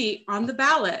Prop D on the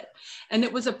ballot, and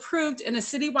it was approved in a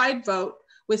citywide vote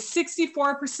with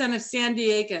 64% of San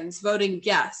Diegans voting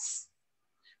yes.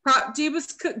 Prop D was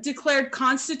declared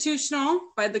constitutional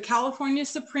by the California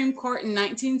Supreme Court in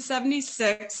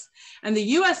 1976, and the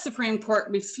US Supreme Court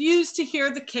refused to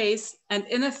hear the case and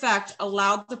in effect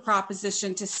allowed the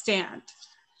proposition to stand.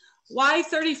 Why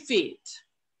 30 feet?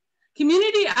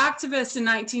 Community activists in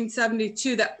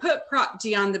 1972 that put Prop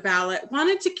D on the ballot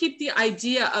wanted to keep the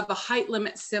idea of a height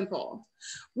limit simple.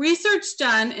 Research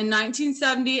done in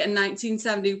 1970 and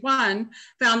 1971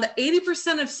 found that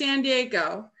 80% of San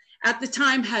Diego at the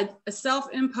time had a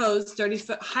self-imposed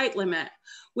 30-foot height limit,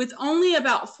 with only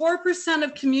about 4%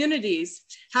 of communities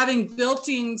having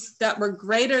buildings that were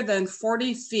greater than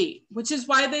 40 feet, which is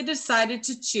why they decided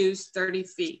to choose 30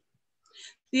 feet.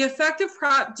 The effect of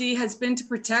Prop D has been to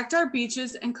protect our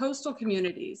beaches and coastal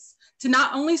communities, to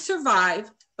not only survive,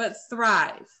 but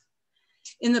thrive.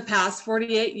 In the past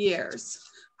 48 years,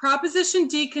 Proposition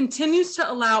D continues to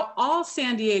allow all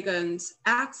San Diegans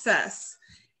access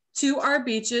to our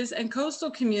beaches and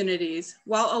coastal communities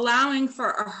while allowing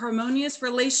for a harmonious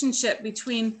relationship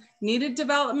between needed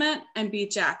development and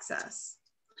beach access.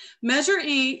 Measure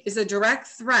E is a direct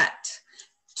threat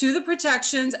to the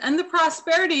protections and the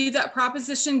prosperity that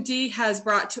Proposition D has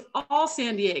brought to all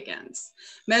San Diegans.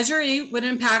 Measure E would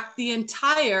impact the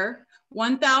entire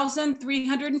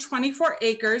 1,324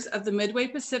 acres of the Midway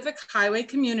Pacific Highway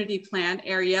Community Plan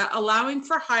area, allowing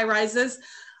for high rises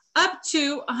up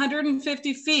to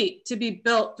 150 feet to be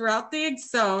built throughout the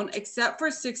zone, except for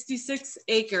 66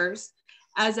 acres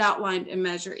as outlined in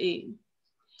Measure E.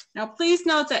 Now, please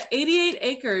note that 88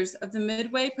 acres of the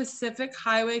Midway Pacific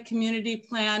Highway Community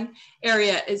Plan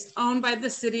area is owned by the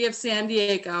city of San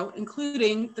Diego,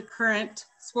 including the current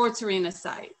sports arena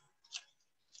site.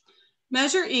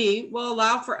 Measure E will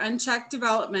allow for unchecked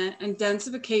development and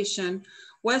densification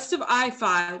west of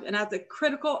I-5 and at the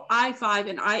critical I-5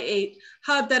 and I-8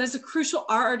 hub that is a crucial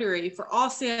artery for all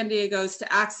San Diegos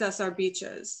to access our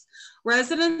beaches.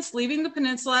 Residents leaving the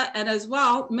peninsula and as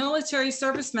well military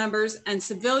service members and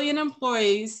civilian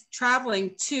employees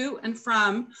traveling to and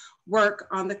from work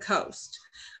on the coast.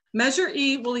 Measure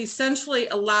E will essentially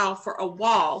allow for a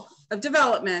wall of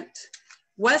development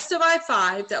west of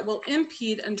I-5 that will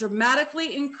impede and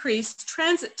dramatically increase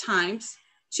transit times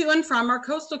to and from our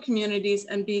coastal communities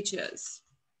and beaches.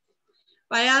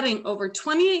 By adding over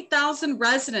 28,000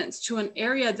 residents to an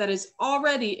area that is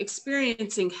already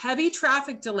experiencing heavy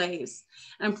traffic delays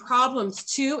and problems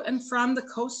to and from the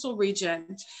coastal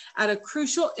region at a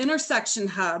crucial intersection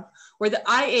hub where the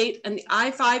I-8 and the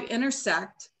I-5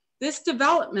 intersect, this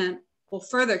development will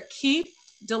further keep,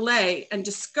 delay, and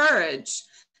discourage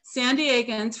San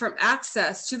Diegans from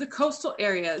access to the coastal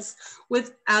areas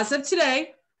with, as of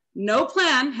today, no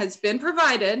plan has been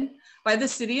provided by the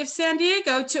City of San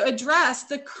Diego to address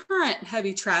the current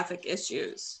heavy traffic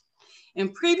issues.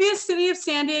 In previous City of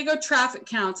San Diego traffic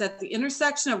counts at the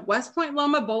intersection of West Point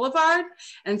Loma Boulevard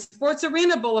and Sports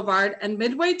Arena Boulevard and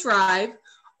Midway Drive,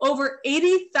 over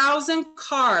 80,000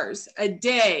 cars a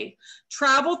day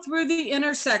travel through the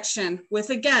intersection with,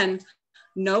 again,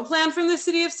 no plan from the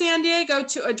City of San Diego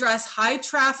to address high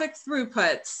traffic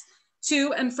throughputs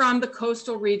to and from the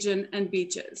coastal region and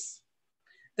beaches.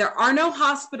 There are no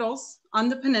hospitals on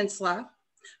the peninsula.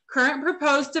 Current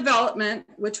proposed development,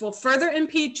 which will further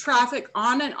impede traffic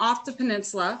on and off the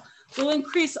peninsula, will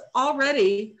increase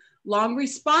already long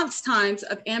response times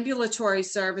of ambulatory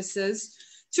services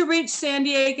to reach San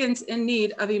Diegans in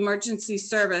need of emergency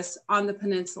service on the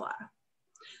peninsula.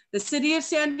 The City of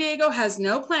San Diego has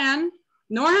no plan,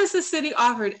 nor has the city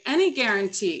offered any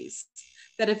guarantees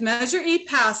that if Measure E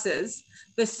passes,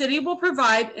 the city will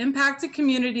provide impacted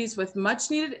communities with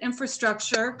much needed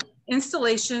infrastructure,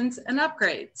 installations, and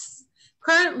upgrades.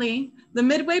 Currently, the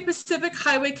Midway Pacific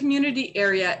Highway community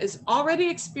area is already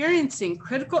experiencing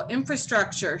critical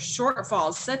infrastructure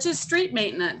shortfalls such as street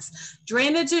maintenance,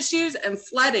 drainage issues, and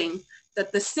flooding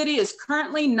that the city is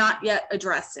currently not yet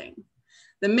addressing.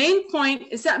 The main point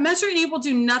is that Measure E will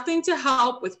do nothing to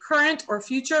help with current or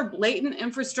future blatant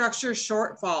infrastructure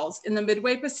shortfalls in the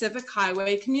Midway Pacific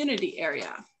Highway community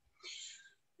area.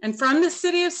 And from the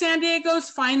City of San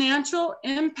Diego's financial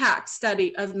impact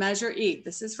study of Measure E,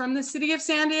 this is from the City of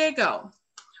San Diego,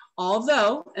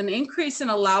 although an increase in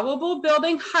allowable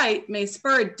building height may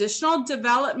spur additional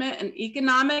development and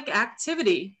economic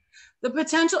activity, the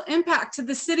potential impact to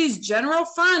the city's general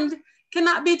fund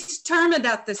cannot be determined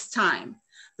at this time.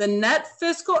 The net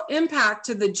fiscal impact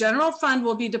to the general fund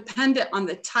will be dependent on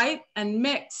the type and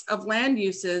mix of land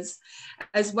uses,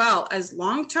 as well as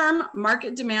long-term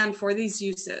market demand for these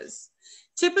uses.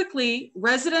 Typically,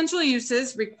 residential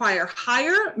uses require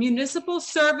higher municipal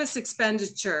service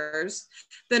expenditures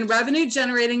than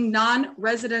revenue-generating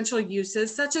non-residential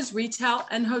uses such as retail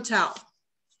and hotel.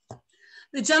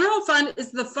 The general fund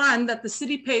is the fund that the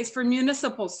city pays for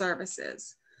municipal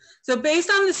services. So based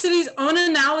on the city's own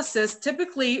analysis,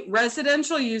 typically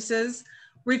residential uses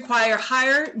require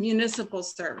higher municipal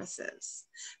services.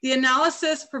 The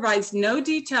analysis provides no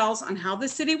details on how the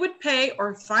city would pay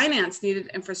or finance needed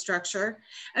infrastructure,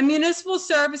 and municipal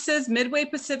services, Midway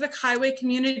Pacific Highway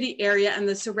community area, and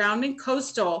the surrounding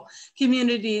coastal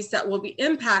communities that will be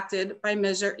impacted by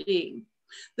Measure E.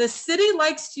 The city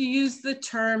likes to use the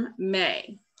term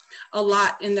may a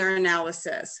lot in their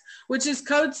analysis, which is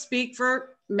code speak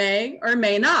for may or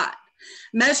may not.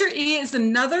 Measure E is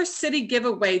another city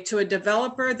giveaway to a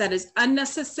developer that is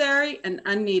unnecessary and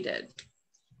unneeded.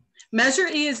 Measure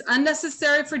E is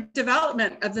unnecessary for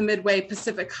development of the Midway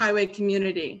Pacific Highway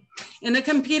community. In a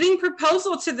competing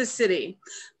proposal to the city,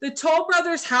 the Toll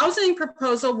Brothers housing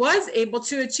proposal was able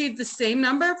to achieve the same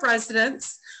number of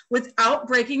residents without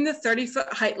breaking the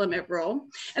 30-foot height limit rule.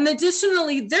 And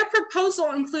additionally, their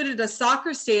proposal included a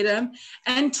soccer stadium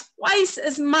and twice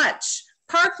as much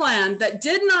parkland that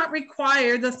did not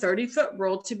require the 30-foot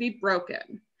rule to be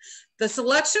broken. The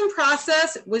selection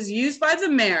process was used by the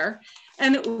mayor,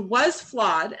 and it was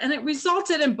flawed, and it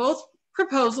resulted in both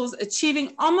proposals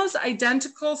achieving almost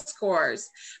identical scores,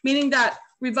 meaning that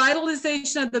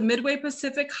revitalization of the Midway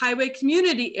Pacific Highway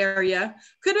community area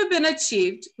could have been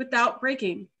achieved without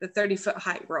breaking the 30-foot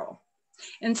height rule.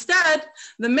 Instead,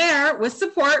 the mayor, with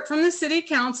support from the city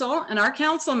council and our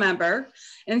council member,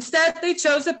 instead they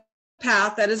chose a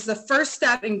path that is the first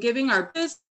step in giving our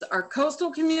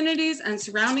coastal communities and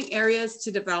surrounding areas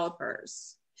to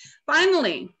developers.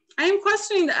 Finally, I am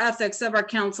questioning the ethics of our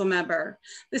council member,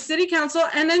 the city council,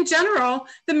 and in general,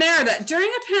 the mayor, that during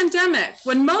a pandemic,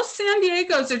 when most San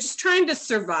Diegos are just trying to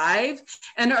survive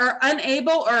and are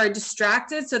unable or are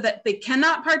distracted so that they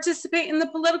cannot participate in the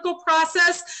political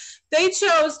process, they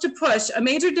chose to push a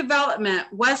major development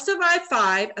west of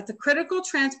I-5 at the critical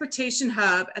transportation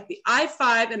hub at the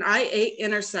I-5 and I-8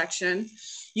 intersection.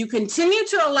 You continue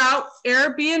to allow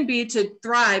Airbnb to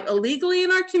thrive illegally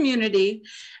in our community,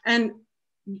 and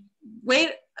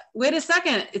wait a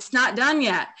second, it's not done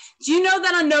yet. Do you know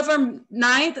that on November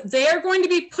 9th, they are going to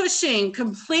be pushing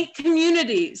complete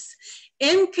communities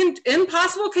in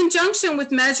possible conjunction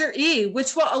with Measure E,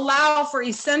 which will allow for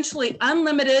essentially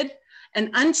unlimited and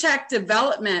unchecked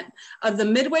development of the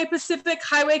Midway Pacific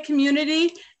Highway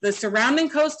community, the surrounding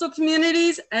coastal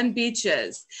communities, and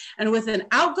beaches. And with an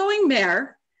outgoing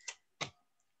mayor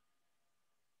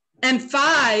and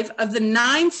 5 of the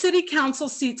 9 city council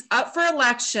seats up for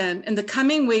election in the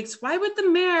coming weeks, why would the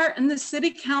mayor and the city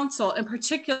council in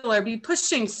particular be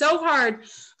pushing so hard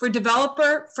for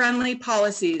developer-friendly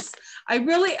policies? I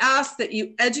really ask that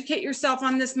you educate yourself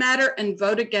on this matter and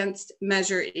vote against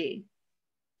Measure E.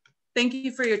 Thank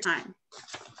you for your time.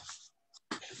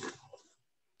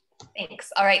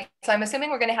 Thanks. All right, so I'm assuming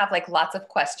we're gonna have like lots of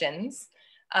questions.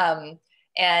 I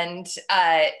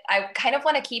kind of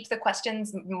want to keep the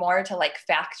questions more to like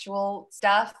factual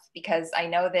stuff, because I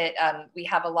know that we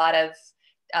have a lot of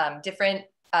different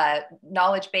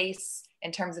knowledge base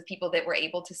in terms of people that were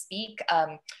able to speak.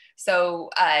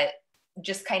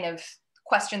 Just kind of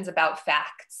questions about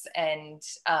facts, and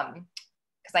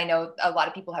because I know a lot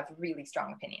of people have really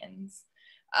strong opinions.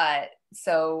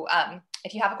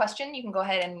 If you have a question, you can go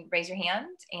ahead and raise your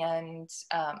hand, and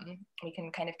we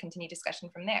can kind of continue discussion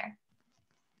from there.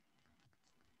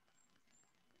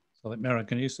 So, Maren,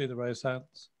 can you see the raised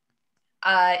hands?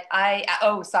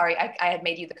 Oh, sorry, I had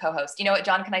made you the co-host. You know what,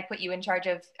 John, can I put you in charge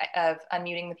of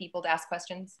unmuting the people to ask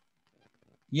questions?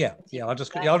 Yeah, I'll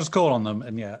just call on them,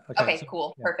 and yeah. Okay, so,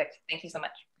 cool, yeah. Perfect. Thank you so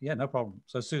much. Yeah, no problem.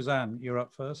 So Suzanne, you're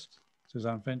up first.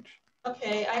 Suzanne Finch.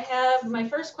 Okay, I have, my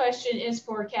first question is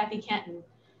for Cathy Kenton.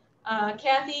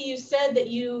 Cathy, you said that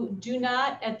you do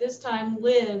not at this time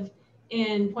live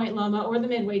in Point Loma or the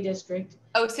Midway district.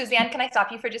 Oh, Suzanne, can I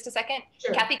stop you for just a second?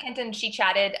 Sure. Cathy Kenton, she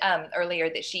chatted earlier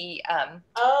that she had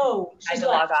she's to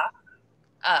log off.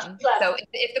 So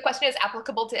if the question is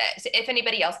applicable to, if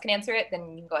anybody else can answer it,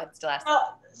 then you can go ahead and still ask.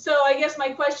 So I guess my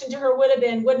question to her would have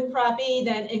been, wouldn't Prop E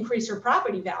then increase her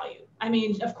property value? I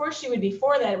mean, of course she would be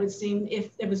for that, it would seem,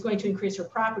 if it was going to increase her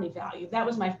property value. That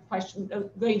was my question,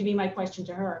 going to be my question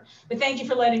to her. But thank you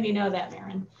for letting me know that,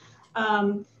 Maren.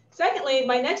 Secondly,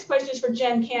 my next question is for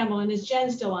Jen Campbell, and is Jen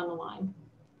still on the line?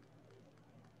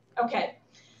 Okay,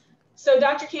 so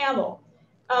Dr. Campbell,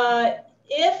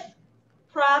 if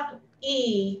Prop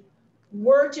E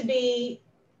were to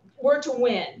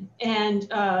win and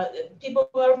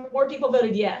more people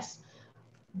voted yes,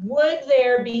 would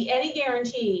there be any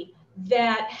guarantee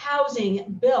that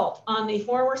housing built on the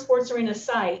former sports arena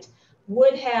site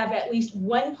would have at least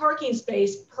 1 parking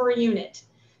space per unit?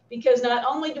 Because not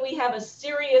only do we have a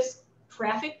serious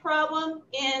traffic problem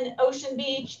in Ocean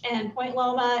Beach and Point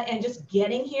Loma and just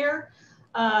getting here,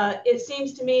 it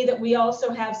seems to me that we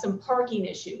also have some parking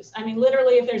issues. I mean,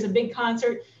 literally, if there's a big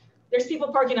concert, there's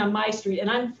people parking on my street and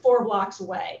I'm 4 blocks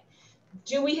away.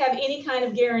 Do we have any kind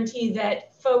of guarantee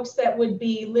that folks that would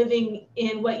be living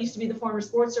in what used to be the former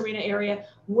sports arena area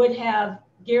would have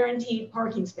guaranteed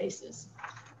parking spaces?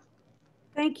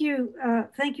 Thank you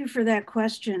for that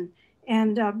question.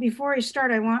 And before I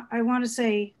start, I want to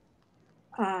say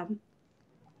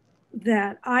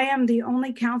that I am the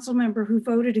only council member who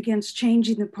voted against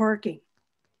changing the parking.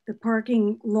 The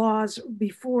parking laws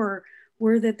before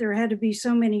were that there had to be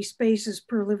so many spaces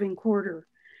per living quarter,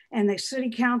 and the city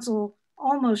council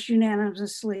almost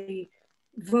unanimously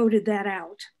voted that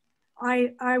out.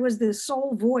 I was the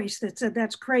sole voice that said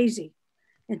that's crazy.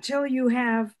 Until you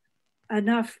have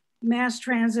enough mass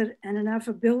transit and enough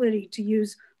ability to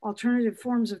use alternative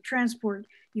forms of transport,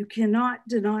 you cannot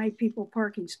deny people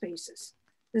parking spaces.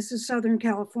 This is Southern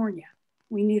California.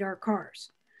 We need our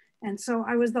cars. And so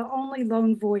I was the only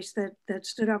lone voice that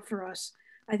stood up for us.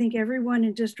 I think everyone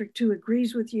in District 2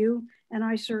 agrees with you, and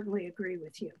I certainly agree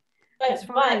with you. As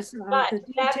far as the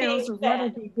details of what will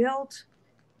be built.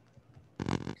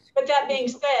 But that being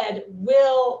said,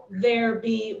 will there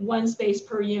be 1 space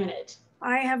per unit?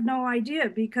 I have no idea,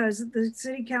 because the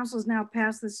city council has now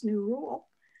passed this new rule.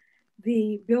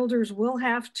 The builders will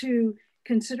have to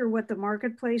consider what the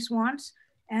marketplace wants,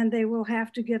 and they will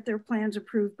have to get their plans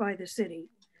approved by the city.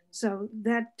 So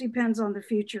that depends on the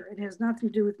future. It has nothing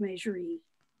to do with Measure E.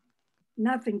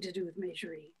 Nothing to do with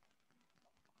Measure E.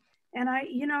 And I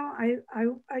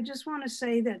just want to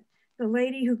say that the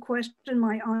lady who questioned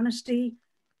my honesty,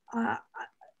 I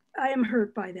am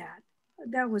hurt by that.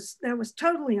 That was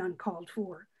totally uncalled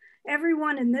for.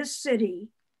 Everyone in this city,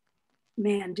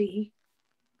 Mandy,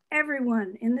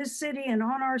 everyone in this city and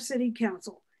on our city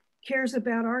council cares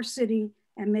about our city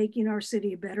and making our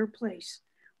city a better place.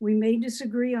 We may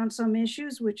disagree on some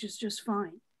issues, which is just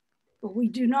fine, but we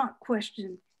do not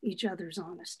question each other's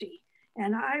honesty.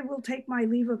 And I will take my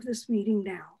leave of this meeting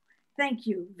now. Thank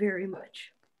you very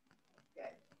much.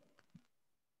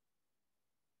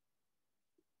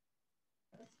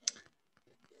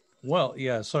 Well,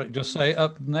 yeah, sorry, just say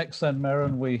up next then,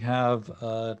 Maren, we have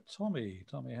Tommy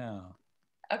Howe.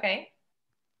 Okay.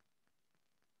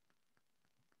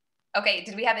 Okay,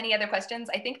 did we have any other questions?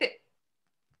 I think that,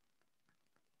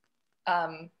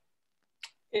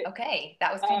 Okay,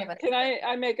 that was kind of a... Can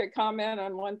I make a comment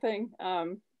on one thing?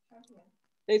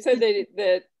 They said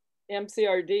that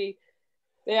MCRD,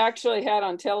 they actually had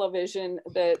on television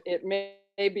that it may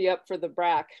be up for the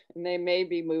BRAC and they may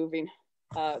be moving.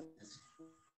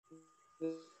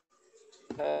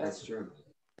 That's true.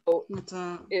 So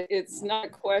it's not a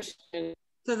question.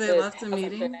 So they left the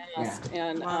meeting? Yeah.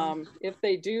 And if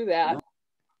they do that,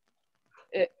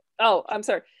 oh, I'm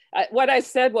sorry. What I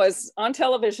said was on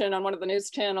television on one of the news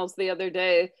channels the other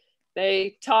day,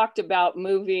 they talked about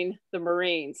moving the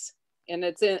Marines, and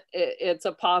it's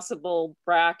a possible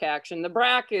BRAC action. The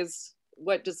BRAC is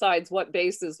what decides what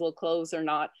bases will close or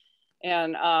not.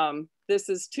 And this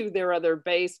is to their other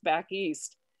base back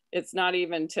east. It's not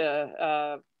even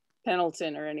to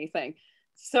Pendleton or anything.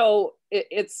 So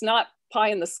it's not pie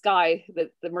in the sky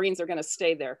that the Marines are going to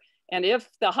stay there. And if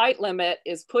the height limit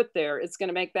is put there, it's going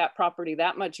to make that property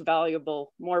that much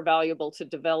valuable, more valuable to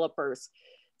developers.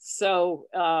 So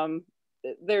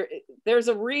there's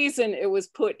a reason it was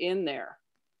put in there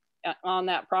on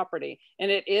that property. And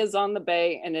it is on the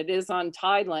bay and it is on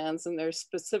tidelands, and there's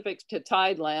specific to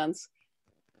tidelands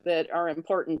that are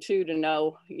important too to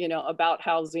know, you know, about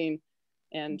housing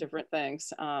and different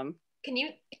things.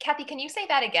 Cathy, can you say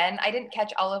that again? I didn't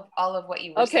catch all of what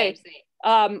you were saying.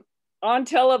 On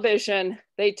television,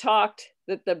 they talked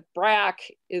that the BRAC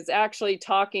is actually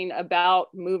talking about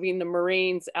moving the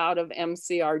Marines out of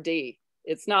MCRD.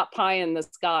 It's not pie in the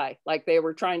sky, like they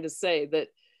were trying to say that.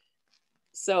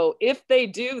 So if they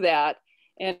do that,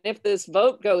 and if this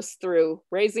vote goes through,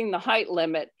 raising the height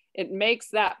limit, it makes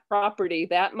that property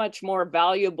that much more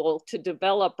valuable to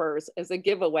developers as a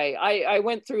giveaway. I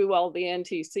went through all the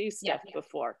NTC stuff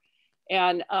before,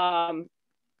 and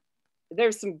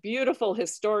there's some beautiful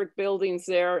historic buildings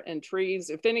there and trees.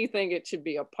 If anything, it should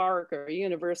be a park or a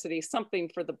university, something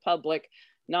for the public,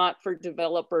 not for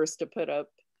developers to put up.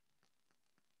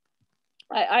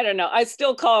 I don't know. I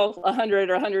still call 100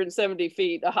 or 170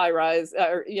 feet a high rise,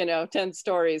 or, you know, 10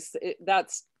 stories.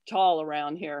 That's tall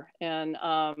around here. And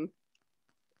I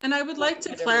would like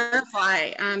to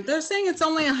clarify, they're saying it's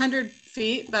only 100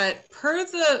 feet, but per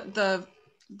the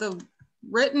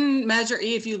written Measure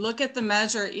E, if you look at the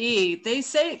Measure E, they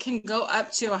say it can go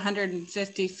up to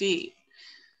 150 feet.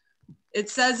 It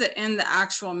says it in the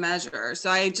actual measure.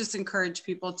 So I just encourage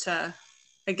people to,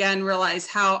 again, realize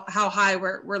how high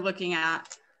we're looking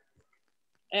at.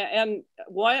 And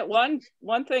one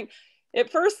thing,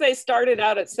 at first they started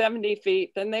out at 70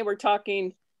 feet, then they were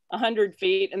talking 100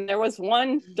 feet, and there was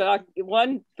one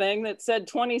thing that said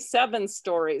 27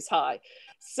 stories high.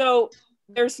 So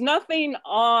there's nothing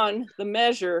on the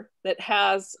measure that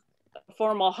has a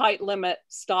formal height limit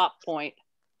stop point.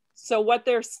 So what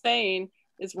they're saying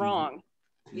is wrong.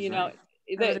 You know,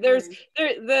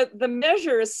 the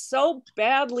measure is so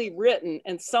badly written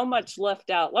and so much left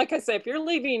out. Like I say, if you're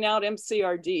leaving out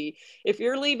MCRD, if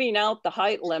you're leaving out the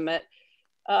height limit,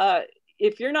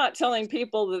 if you're not telling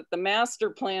people that the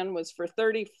master plan was for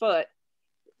 30 foot,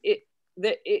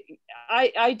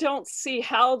 I don't see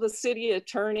how the city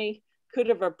attorney could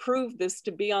have approved this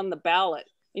to be on the ballot.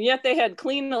 And yet they had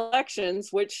clean elections,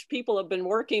 which people have been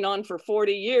working on for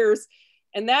 40 years,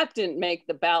 and that didn't make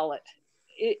the ballot.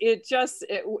 It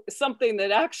something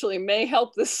that actually may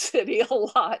help the city a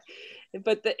lot.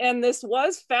 And this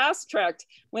was fast tracked.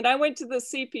 When I went to the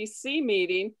CPC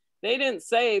meeting, they didn't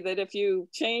say that if you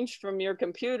changed from your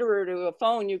computer to a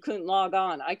phone, you couldn't log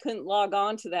on. I couldn't log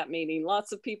on to that meeting.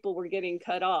 Lots of people were getting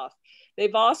cut off.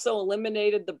 They've also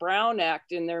eliminated the Brown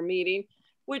Act in their meeting,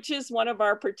 which is one of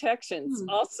our protections.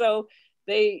 Also,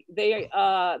 the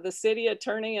city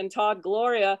attorney and Todd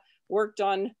Gloria worked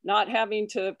on not having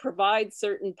to provide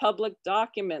certain public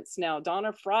documents now.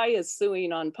 Donna Fry is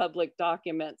suing on public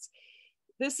documents.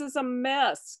 This is a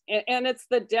mess. And it's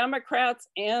the Democrats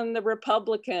and the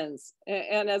Republicans.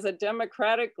 And as a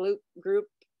Democratic group,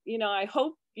 you know, I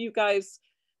hope you guys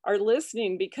are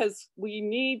listening, because we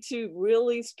need to reel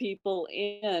these people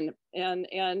in,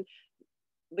 and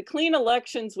the clean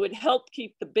elections would help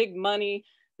keep the big money,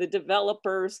 the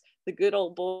developers, the good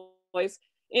old boys.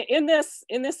 In this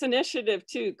initiative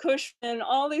too, Cushman,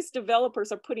 all these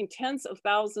developers are putting tens of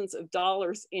thousands of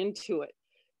dollars into it.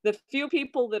 The few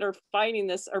people that are fighting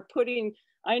this are putting,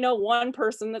 I know one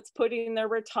person that's putting their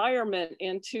retirement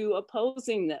into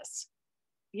opposing this.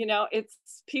 You know, it's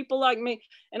people like me,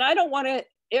 and I don't want to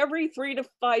every 3 to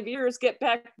 5 years get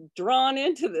back drawn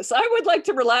into this. I would like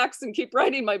to relax and keep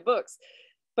writing my books,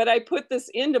 but I put this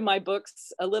into my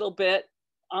books a little bit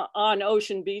on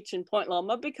Ocean Beach and Point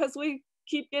Loma because we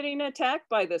keep getting attacked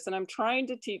by this, and I'm trying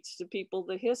to teach the people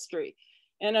the history.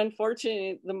 And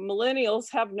unfortunately, the millennials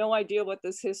have no idea what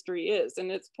this history is.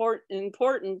 And it's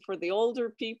important for the older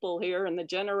people here and the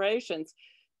generations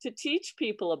to teach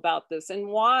people about this and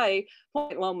why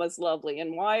Point Loma is lovely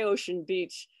and why Ocean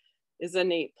Beach is a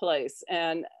neat place.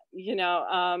 And, you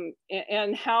know,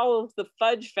 and how the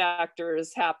fudge factor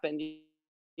has happened,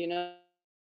 you know.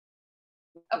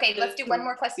 Okay, let's do one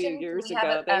more question. Years can we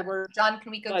have ago, they were John,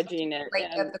 can we go to fudging it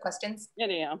right of the questions?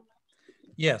 Anyhow.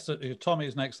 Yes,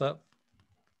 Tommy's next up.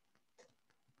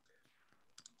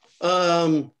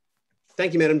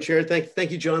 Thank you, Madam Chair.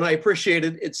 Thank you, John. I appreciate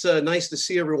it. It's nice to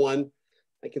see everyone.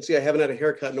 I can see I haven't had a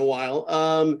haircut in a while.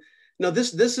 No,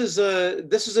 this is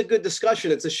a good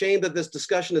discussion. It's a shame that this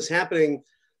discussion is happening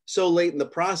so late in the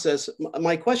process.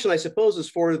 My question, I suppose, is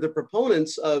for the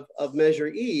proponents of Measure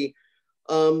E.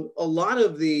 A lot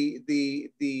of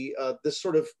this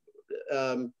sort of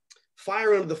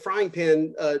fire under the frying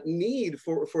pan need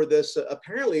for this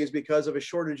apparently is because of a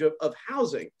shortage of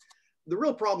housing. The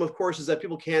real problem, of course, is that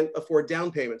people can't afford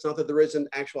down payments, not that there isn't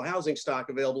actual housing stock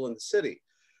available in the city.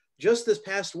 Just this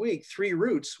past week, 3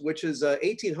 Roots, which is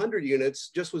 1,800 units,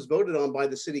 just was voted on by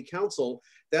the city council.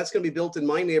 That's going to be built in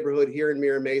my neighborhood here in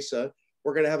Mira Mesa.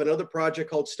 We're going to have another project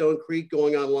called Stone Creek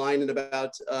going online in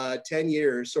about 10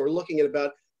 years. So we're looking at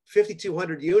about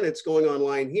 5,200 units going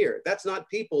online here. That's not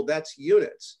people, that's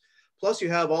units. Plus you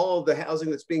have all of the housing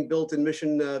that's being built in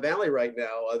Mission Valley right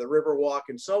now, the Riverwalk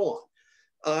and so on.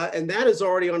 And that is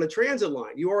already on a transit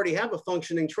line. You already have a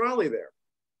functioning trolley there.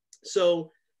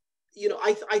 So, you know,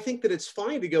 I think that it's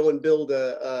fine to go and build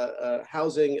a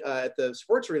housing at the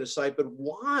sports arena site, but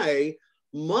why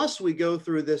must we go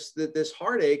through this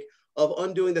heartache of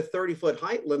undoing the 30-foot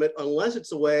height limit unless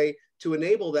it's a way to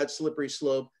enable that slippery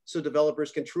slope so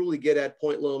developers can truly get at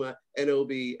Point Loma and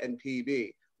OB and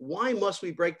PB? Why must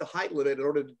we break the height limit in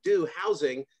order to do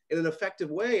housing in an effective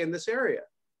way in this area,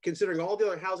 considering all the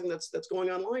other housing that's going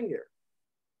online here?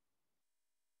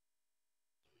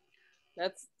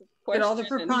 That's the question. Did all the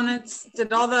proponents,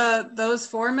 did all those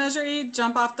for Measure E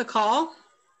jump off the call?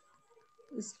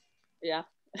 Yeah.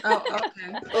 Oh,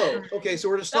 okay. Oh, okay. So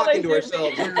we're just talking to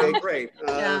ourselves. Okay, great.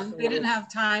 Yeah, they didn't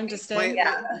have time to stay.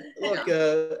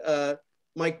 Look,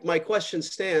 my question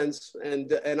stands,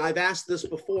 and I've asked this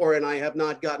before, and I have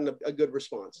not gotten a good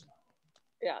response.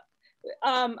 Yeah.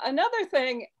 Another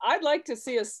thing, I'd like to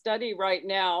see a study right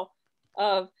now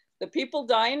of the people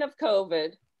dying of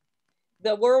COVID,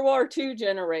 the World War II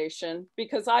generation,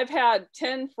 because I've had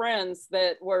 10 friends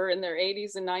that were in their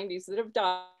 80s and 90s that have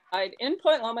died in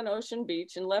Point Loma and Ocean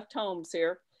Beach and left homes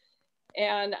here.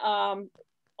 And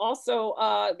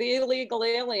also the illegal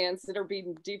aliens that are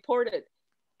being deported,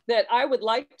 that I would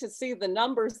like to see the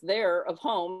numbers there of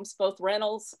homes, both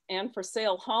rentals and for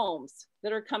sale homes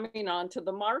that are coming onto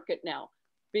the market now.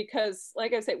 Because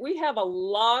like I said, we have a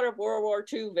lot of World War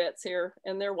II vets here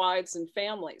and their wives and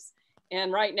families.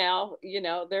 And right now, you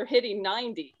know, they're hitting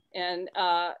 90 and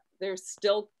there's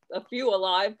still a few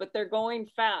alive, but they're going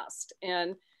fast.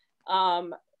 And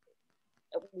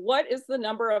what is the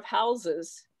number of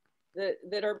houses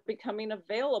that are becoming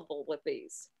available with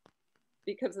these?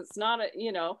 Because it's not,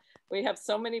 you know, we have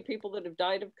so many people that have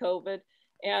died of COVID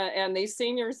and these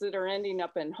seniors that are ending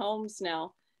up in homes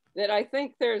now, that I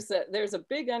think there's a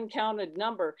big uncounted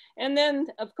number. And then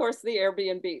of course the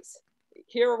Airbnbs.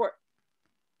 Here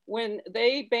when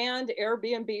they banned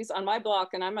Airbnbs on my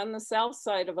block, and I'm on the south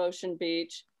side of Ocean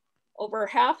Beach, over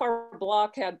half our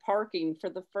block had parking for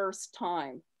the first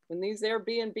time. When these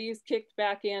Airbnbs kicked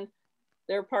back in,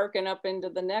 they're parking up into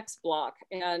the next block.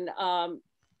 And,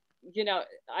 you know,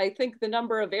 I think the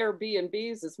number of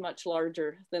Airbnbs is much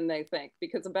larger than they think,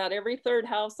 because about every third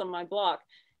house on my block,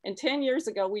 and 10 years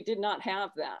ago, we did not have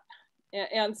that.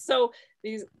 And so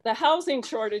the housing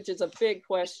shortage is a big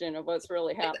question of what's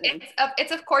really happening.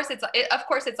 Of course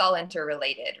it's all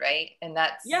interrelated, right? And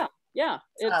that's yeah.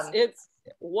 It's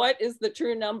what is the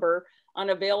true number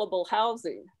on available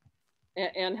housing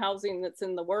and housing that's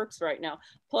in the works right now.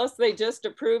 Plus they just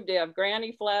approved to have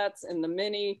granny flats and the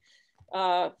mini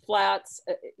flats.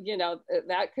 You know,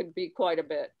 that could be quite a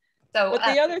bit. So,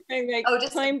 but the other thing they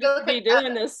claim to be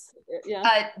doing this,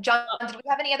 John, did we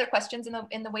have any other questions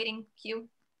in the waiting queue?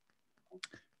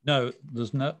 No,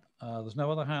 there's no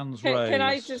other hands raised. Can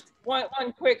I just one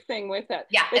quick thing with that?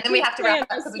 Yeah, and then we have to wrap up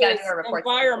because we got to do our report.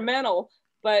 Environmental,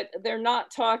 but they're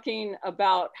not talking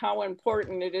about how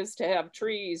important it is to have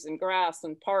trees and grass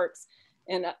and parks,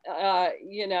 and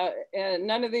you know, and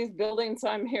none of these buildings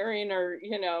I'm hearing are,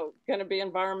 you know, going to be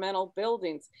environmental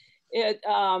buildings. It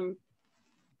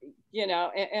you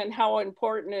know, and how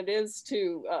important it is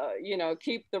to, you know,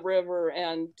 keep the river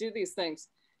and do these things.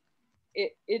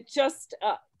 It just,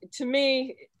 to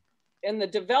me, the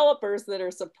developers that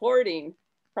are supporting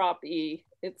Prop E,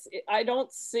 I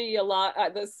don't see a lot,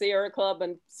 the Sierra Club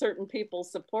and certain people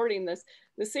supporting this.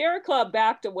 The Sierra Club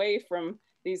backed away from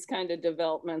these kind of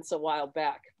developments a while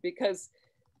back because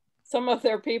some of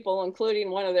their people,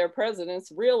 including one of their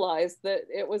presidents, realized that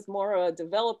it was more a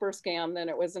developer scam than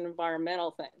it was an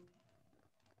environmental thing.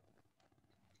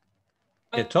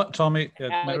 Yeah, Tommy,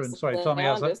 Marin, sorry, Tommy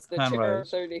has a hand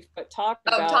raised. 30-foot talked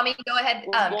about. Tommy, go ahead.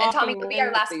 And Tommy, will be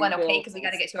our last one, okay? Because we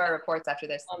got to get to our reports after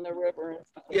this. On the river.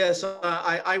 Yes,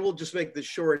 I will just make this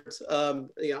short.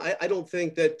 You know, I don't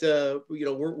think that you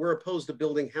know, we're opposed to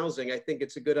building housing. I think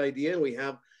it's a good idea, and we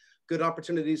have good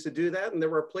opportunities to do that. And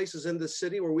there are places in the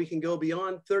city where we can go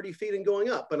beyond 30 feet and going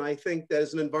up. And I think that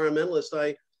as an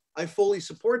environmentalist, I fully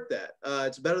support that.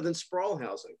 It's better than sprawl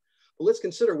housing. But let's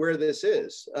consider where this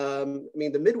is. I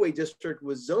mean, the Midway district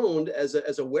was zoned as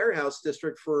a warehouse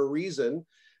district for a reason.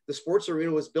 The sports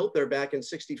arena was built there back in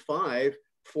 '65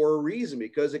 for a reason,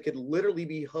 because it could literally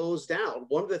be hosed out.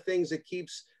 One of the things that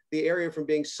keeps the area from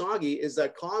being soggy is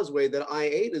that causeway that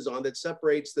I-8 is on that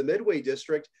separates the Midway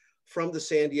district from the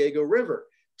San Diego River.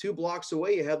 2 blocks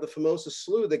away, you have the Famosa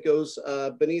Slough that goes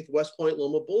beneath West Point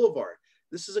Loma Boulevard.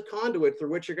 This is a conduit through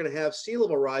which you're going to have sea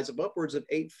level rise of upwards of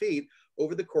 8 feet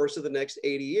over the course of the next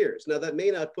 80 years. Now, that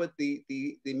may not put the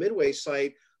Midway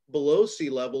site below sea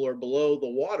level or below the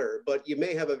water, but you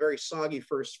may have a very soggy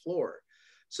first floor.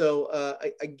 So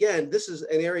again, this is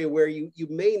an area where you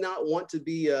may not want to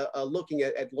be looking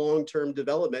at long-term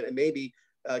development, and maybe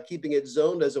keeping it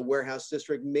zoned as a warehouse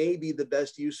district may be the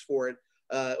best use for it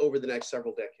over the next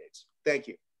several decades. Thank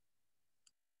you.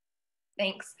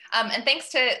 Thanks. And thanks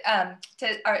to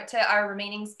our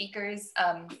remaining speakers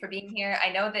for being here.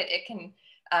 I know that it can,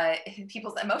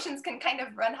 people's emotions can kind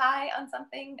of run high on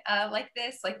something like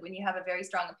this, like when you have a very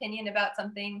strong opinion about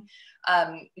something.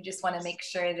 We just want to make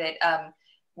sure that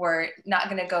we're not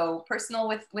going to go personal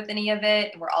with any of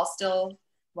it. We're all still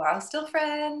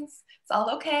friends. It's all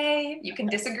okay. You can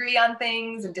disagree on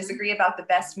things and disagree about the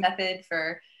best method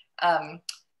for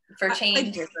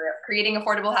change or for creating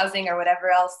affordable housing or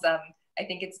whatever else. I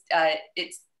think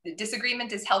the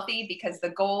disagreement is healthy, because the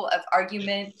goal of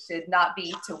argument should not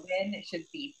be to win, it should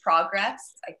be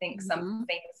progress. I think some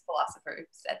famous philosopher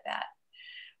said that.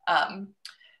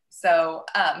 So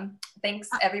thanks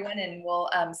everyone, and we'll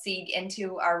see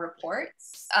into our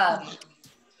reports.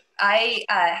 I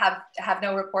have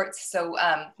no reports, so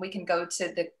we can go to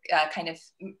the kind of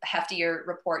heftier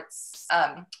reports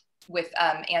with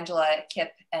Angela,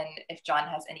 Kip, and if John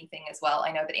has anything as well.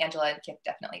 I know that Angela and Kip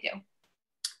definitely do.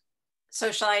 So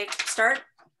shall I start?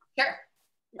 Sure.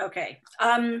 Okay.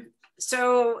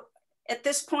 So at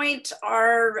this point,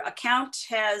 our account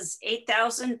has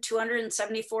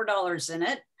 $8,274 in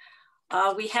it.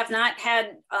 We have not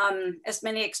had as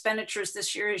many expenditures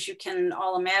this year as you can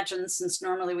all imagine, since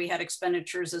normally we had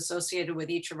expenditures associated with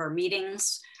each of our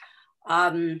meetings.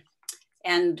 And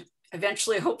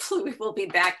eventually, hopefully, we will be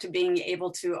back to being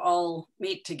able to all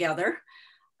meet together.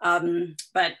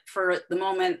 But for the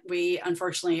moment, we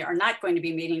unfortunately are not going to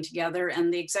be meeting together,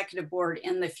 and the executive board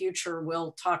in the future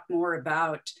will talk more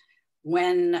about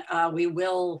when we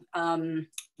will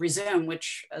resume,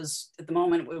 which as at the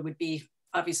moment it would be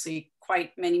obviously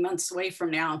quite many months away from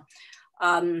now.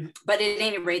 But at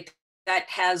any rate, that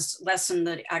has lessened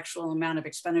the actual amount of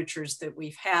expenditures that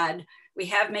we've had. We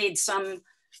have made some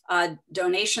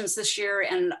donations this year,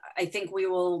 and I think we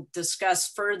will discuss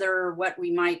further what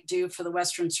we might do for the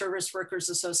Western Service Workers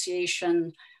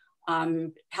Association,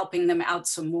 helping them out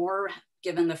some more,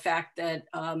 given the fact that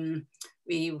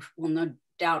we will no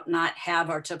doubt not have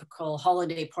our typical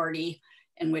holiday party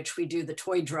in which we do the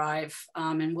toy drive,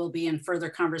 and we'll be in further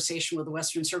conversation with the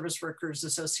Western Service Workers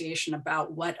Association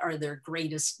about what are their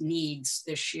greatest needs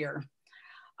this year.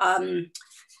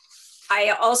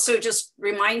 I also just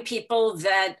remind people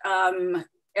that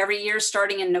every year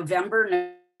starting in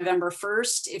November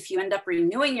 1st, if you end up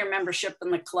renewing your membership in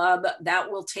the club,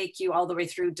 that will take you all the way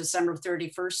through December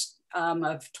 31st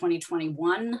of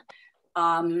 2021.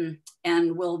 And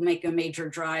we'll make a major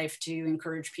drive to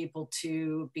encourage people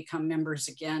to become members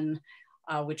again,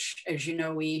 which, as you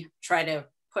know, we try to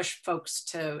push folks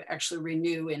to actually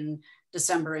renew in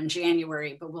December and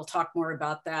January, but we'll talk more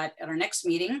about that at our next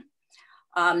meeting.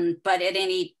 But at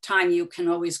any time, you can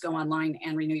always go online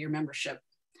and renew your membership.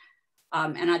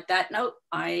 And at that note,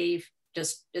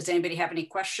 does anybody have any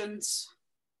questions?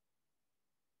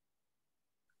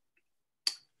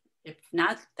 If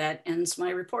not, that ends my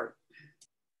report.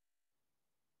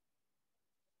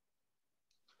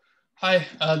 Hi,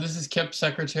 this is Kip,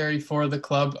 secretary for the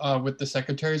club with the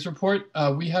secretary's report.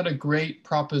 We had a great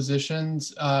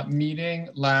propositions meeting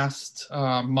last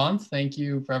month. Thank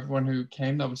you for everyone who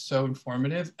came. That was so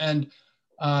informative. And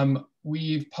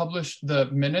we've published the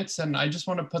minutes, and I just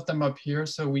want to put them up here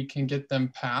so we can get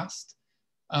them passed.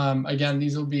 Again,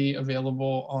 these will be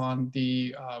available on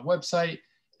the website,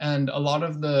 and a lot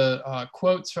of the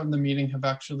quotes from the meeting have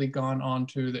actually gone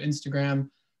onto the Instagram.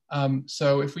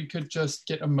 So if we could just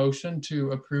get a motion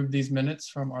to approve these minutes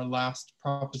from our last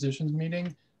propositions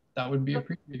meeting, that would be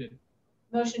appreciated.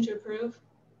 Motion to approve.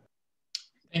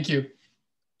 Thank you.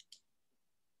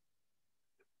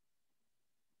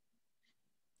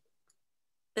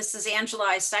 This is Angela,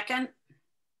 I second.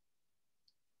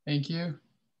 Thank you.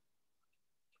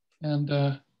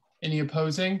 And any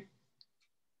opposing?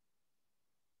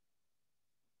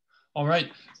 All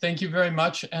right, thank you very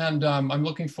much. And I'm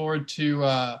looking forward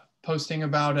to posting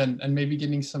about and maybe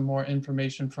getting some more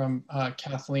information from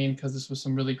Kathleen, because this was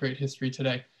some really great history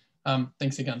today.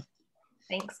 Thanks again.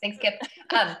 Thanks, Kip.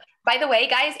 By the way,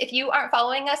 guys, if you aren't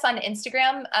following us on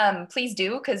Instagram, please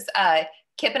do, because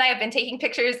Kip and I have been taking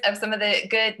pictures of some of the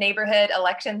good neighborhood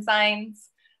election signs.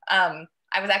 I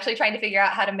was actually trying to figure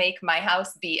out how to make my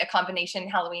house be a combination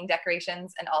Halloween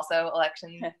decorations and also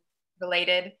election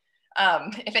related.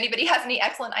 If anybody has any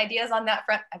excellent ideas on that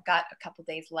front, I've got a couple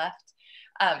days left.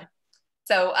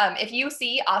 So if you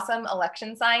see awesome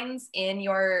election signs in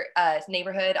your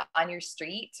neighborhood on your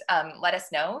street, let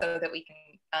us know so that we can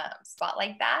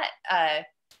spotlight that.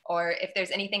 Or if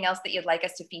there's anything else that you'd like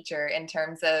us to feature in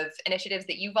terms of initiatives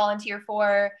that you volunteer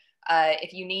for,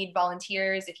 if you need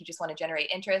volunteers, if you just want to generate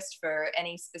interest for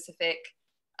any specific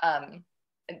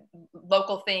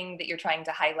local thing that you're trying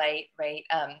to highlight, right?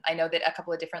 I know that a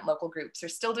couple of different local groups are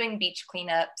still doing beach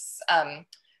cleanups,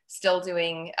 still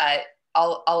doing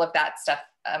all of that stuff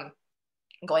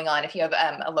going on. If you have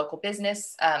a local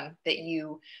business that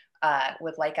you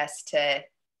would like us to,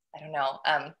 I don't know,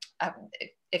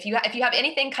 if you have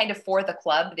anything kind of for the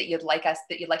club that you'd like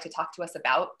to talk to us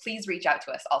about, please reach out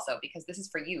to us also, because this is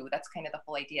for you. That's kind of the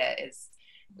whole idea, is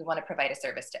we want to provide a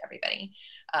service to everybody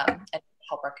and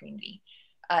help our community.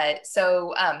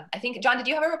 So I think, John, did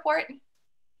you have a report?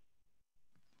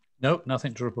 Nope,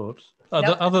 nothing to report.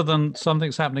 Nope. Other than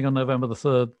something's happening on November the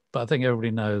 3rd, but I think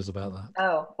everybody knows about that.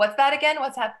 Oh, what's that again?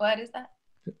 What is that?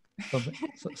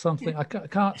 Something I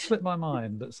can't slip my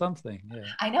mind, but something, yeah.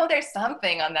 I know there's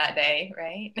something on that day,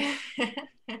 right?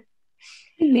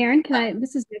 Maren,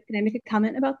 this is Viv, can I make a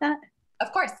comment about that?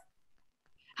 Of course.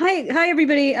 Hi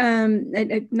everybody.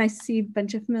 Nice to see a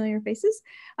bunch of familiar faces.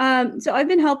 So I've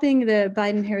been helping the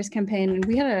Biden-Harris campaign, and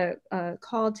we had a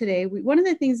call today. One of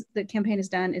the things the campaign has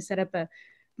done is set up a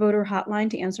voter hotline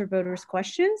to answer voters'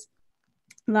 questions.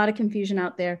 A lot of confusion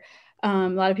out there. A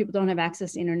lot of people don't have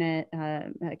access to internet,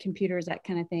 computers, that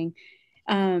kind of thing.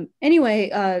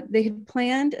 Anyway, they had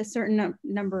planned a certain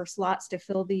number of slots to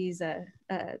fill these the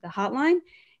hotline,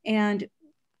 and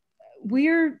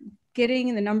we're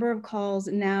getting the number of calls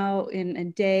now in a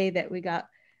day that we got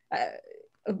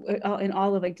in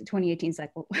all of like the 2018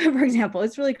 cycle, for example.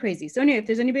 It's really crazy. So anyway, if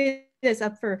there's anybody that's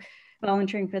up for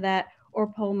volunteering for that or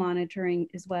poll monitoring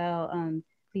as well,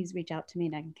 please reach out to me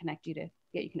and I can connect you to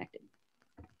get you connected.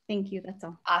 Thank you, that's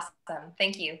all. Awesome,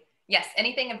 thank you. Yes,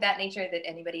 anything of that nature that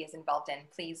anybody is involved in,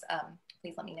 please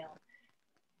let me know.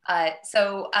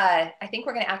 So I think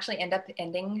we're gonna actually end up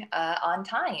ending on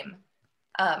time.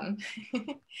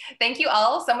 Thank you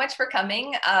all so much for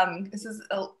coming. This is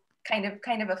a kind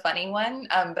of a funny one,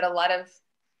 but a lot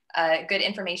of good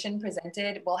information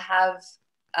presented. We'll have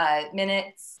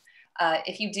minutes.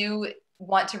 If you do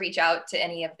want to reach out to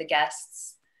any of the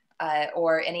guests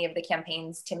or any of the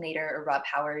campaigns, Tim Nader or Rob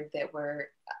Howard, that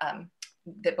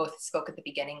both spoke at the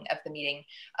beginning of the meeting,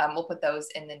 we'll put those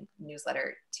in the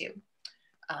newsletter too.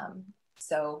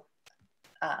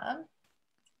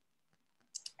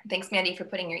 Thanks, Mandy, for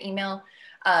putting your email.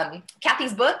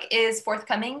 Cathy's book is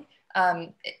forthcoming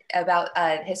about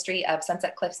history of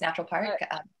Sunset Cliffs Natural Park.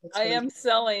 I am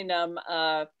selling them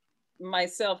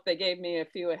myself. They gave me a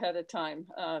few ahead of time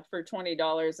for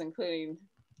 $20, including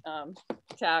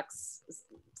tax.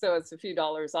 So it's a few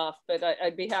dollars off, but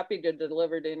I'd be happy to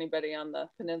deliver to anybody on the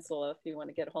peninsula if you want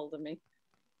to get a hold of me.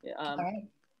 All right.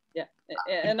 Yeah,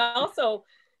 and also,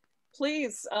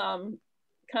 please,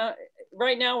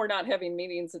 right now we're not having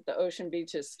meetings at the Ocean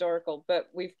Beach Historical, but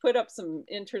we've put up some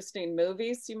interesting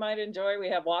movies you might enjoy. We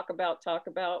have Walkabout Talk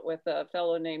About with a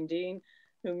fellow named Dean,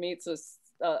 who meets us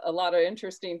a lot of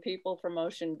interesting people from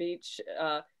Ocean Beach.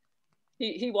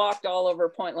 He walked all over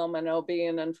Point Loma and OB,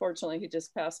 and unfortunately he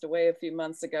just passed away a few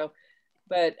months ago.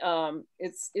 but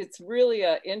it's really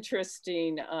an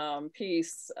interesting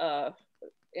piece,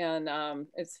 and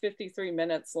it's 53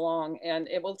 minutes long, and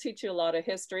it will teach you a lot of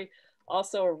history.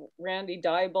 Also, Randy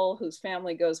Dybel, whose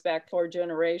family goes back 4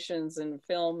 generations in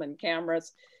film and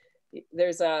cameras.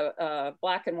 There's a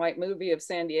black and white movie of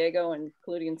San Diego,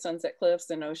 including Sunset Cliffs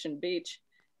and Ocean Beach.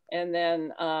 And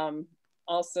then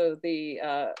also the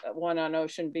one on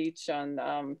Ocean Beach on,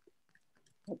 oh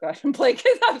gosh, I'm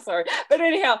blanking, I'm sorry. But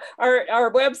anyhow,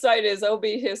 our website is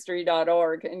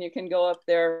obhistory.org, and you can go up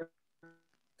there.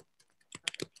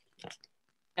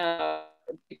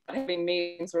 Having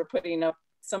meetings, we're putting up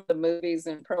some of the movies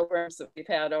and programs that we've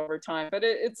had over time, but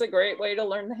it's a great way to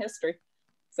learn the history.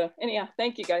 So anyhow,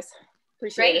 thank you guys.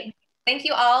 Appreciate it. Thank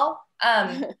you all.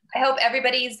 I hope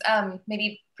everybody's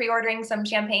maybe pre-ordering some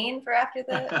champagne for after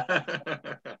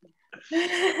the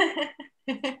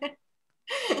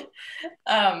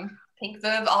pink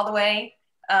Viv all the way.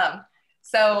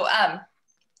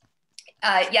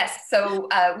 Yes, so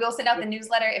we'll send out the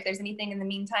newsletter. If there's anything in the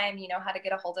meantime, you know how to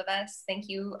get a hold of us. Thank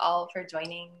you all for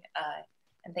joining.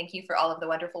 And thank you for all of the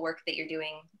wonderful work that you're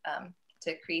doing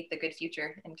to create the good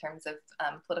future in terms of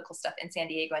political stuff in San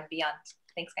Diego and beyond.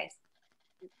 Thanks, guys.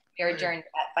 We are adjourned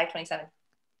at 5:27.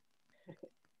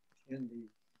 And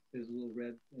there's a little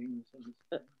red thing.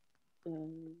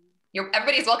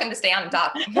 Everybody's welcome to stay on and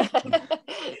talk.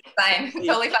 Fine,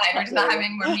 totally fine. We're just not having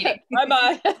any more meetings.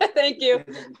 Bye-bye. Thank you.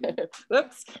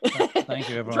 Whoops. Thank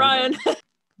you, everyone. Trying.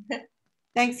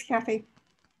 Thanks, Cathy.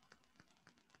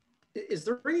 Is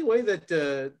there any way that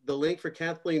the link for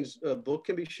Kathleen's book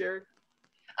can be shared?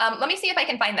 Let me see if I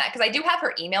can find that, because I do have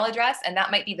her email address, and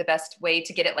that might be the best way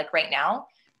to get it like right now.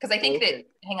 Because I think that,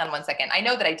 hang on one second. I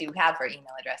know that I do have her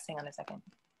email address. Hang on a second.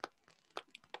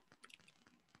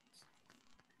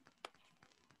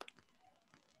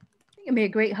 I think it'd be a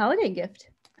great holiday gift,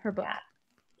 her book. Yeah.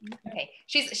 Okay,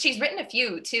 she's written a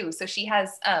few too. So she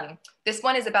has, this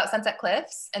one is about Sunset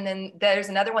Cliffs. And then there's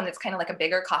another one that's kind of like a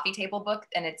bigger coffee table book.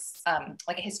 And it's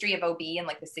like a history of OB in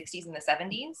like the 60s and the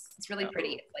 70s. It's really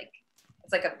pretty.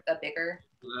 It's like a bigger.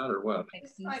 That or what?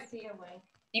 This might be a link.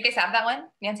 You guys have that one?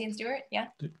 Nancy and Stuart? Yeah.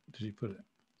 Did you put it?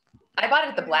 I bought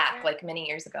it at the Black like many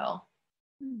years ago.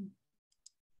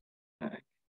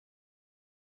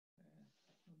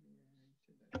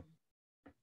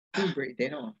 They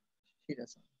don't. She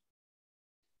doesn't.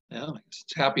 Yeah, it's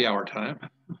happy hour time.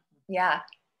 Yeah.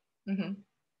 Mm-hmm.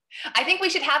 I think we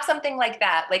should have something like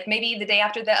that. Like maybe the day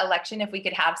after the election, if we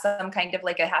could have some kind of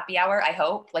like a happy hour, I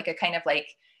hope, like a kind of like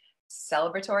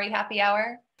celebratory happy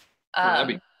hour.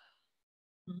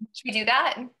 Should we do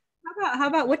that? How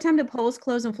about what time do polls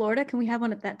close in Florida? Can we have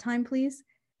one at that time, please?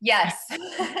 Yes.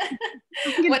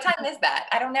 What time is that?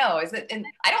 I don't know. Is it in,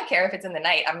 I don't care if it's in the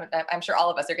night. I'm sure all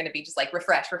of us are going to be just like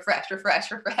refresh, right?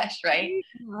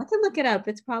 I can look it up.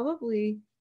 It's probably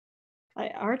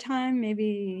our time,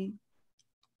 maybe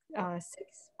 6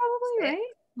 probably, right?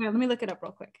 Yeah, let me look it up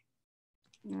real quick.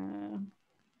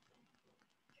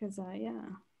 Because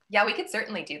yeah, we could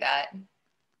certainly do that.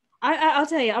 I'll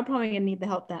tell you, I'm probably gonna need the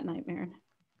help that night, Maren.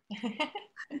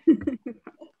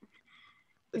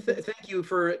 Thank you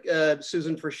for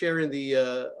Susan for sharing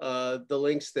the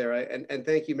links there, and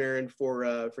thank you, Maren,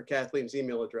 for Kathleen's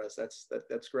email address.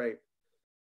 That's great.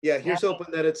 Yeah, here's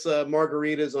hoping that it's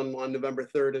margaritas on November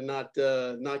 3rd and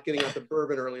not getting out the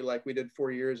bourbon early like we did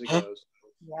 4 years ago. So.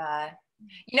 Yeah,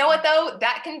 you know what though,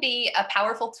 that can be a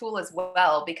powerful tool as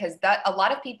well, because that a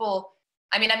lot of people.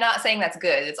 I mean, I'm not saying that's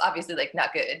good. It's obviously like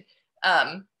not good,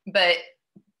 but.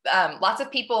 Lots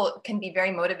of people can be very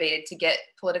motivated to get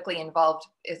politically involved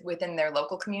within their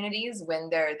local communities when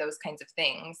there are those kinds of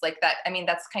things like that. I mean,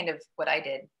 that's kind of what I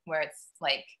did, where it's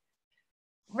like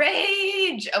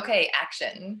rage, okay,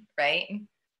 action, right?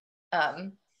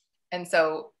 And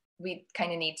so we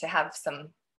kind of need to have some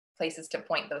places to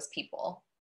point those people,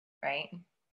 right?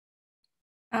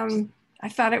 I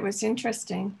thought it was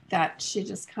interesting that she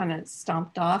just kind of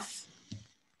stomped off.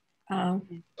 I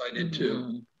did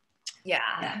too.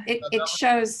 Yeah. It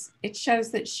shows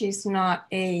that she's not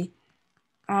a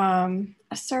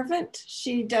servant.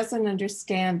 She doesn't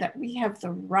understand that we have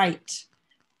the right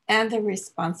and the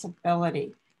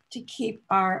responsibility to keep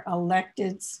our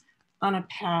electeds on a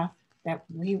path that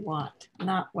we want,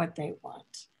 not what they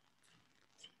want.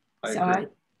 So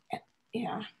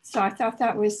I thought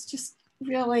that was just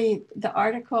really the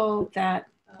article that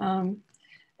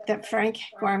that Frank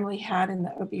Gormley had in the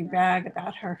OB Rag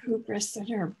about her hubris and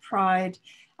her pride.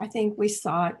 I think we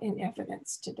saw it in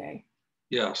evidence today.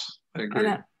 Yes, I agree.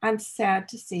 And I'm sad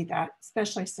to see that,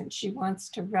 especially since she wants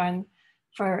to run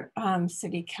for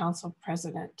city council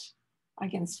president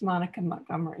against Monica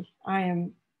Montgomery. I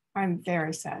am I'm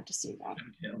very sad to see that.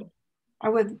 I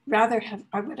would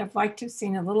have liked to have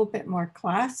seen a little bit more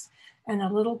class and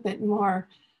a little bit more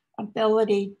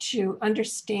ability to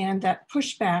understand that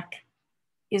pushback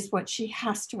is what she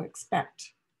has to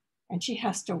expect. And she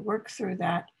has to work through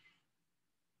that.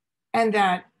 And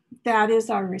that is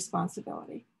our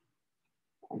responsibility.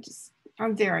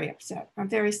 I'm very upset. I'm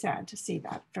very sad to see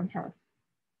that from her.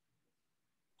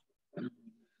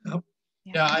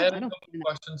 Yeah, I had a couple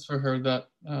questions for her that,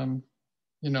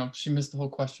 you know, she missed the whole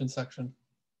question section.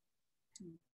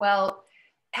 Well,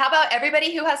 how about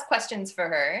everybody who has questions for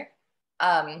her?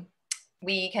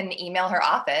 We can email her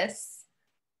office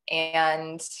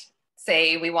and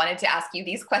say, we wanted to ask you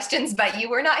these questions, but you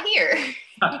were not here.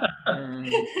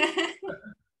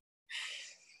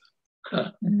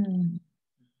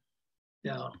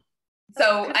 Yeah.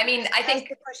 So, I mean, I think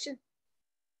the question,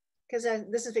 because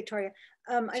this is Victoria.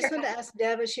 I just wanted to ask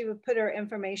Deb if she would put her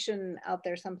information out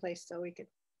there someplace so we could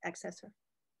access her.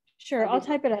 Sure, I'll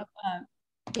type it up.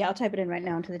 Yeah, I'll type it in right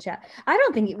now into the chat. I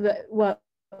don't think what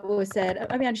was said,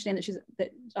 I mean, I understand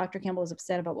that Dr. Campbell was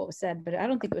upset about what was said, but I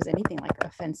don't think it was anything like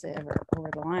offensive or over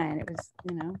the line. It was,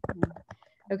 you know.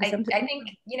 I think,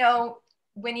 you know,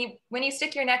 when you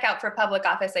stick your neck out for public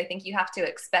office, I think you have to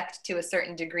expect to a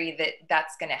certain degree that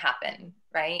that's going to happen,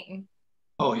 right?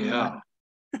 Oh yeah.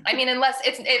 I mean, unless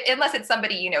it's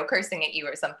somebody, you know, cursing at you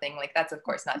or something, like that's of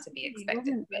course not to be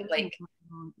expected. But like,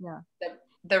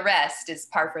 the rest is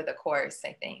par for the course,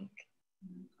 I think.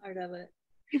 Part of it.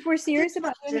 If we're serious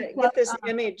about to get this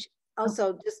image,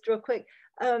 also just real quick,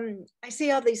 I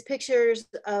see all these pictures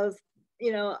of,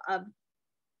 you know, of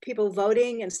people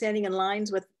voting and standing in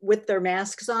lines with their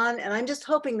masks on, and I'm just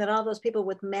hoping that all those people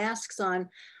with masks on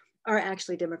are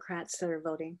actually Democrats that are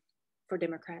voting for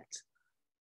Democrats.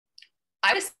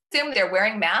 I would assume they're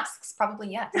wearing masks,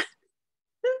 probably, yes.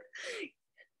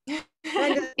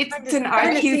 It's an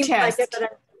IQ test.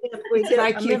 Like if we get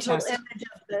a mental image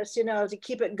of this, you know, to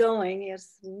keep it going,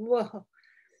 yes, whoa.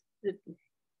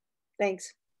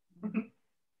 Thanks.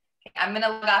 I'm gonna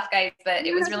log off, guys, but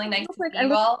it was really nice to see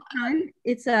you all.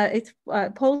 It's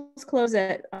polls close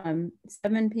at 7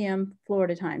 p.m.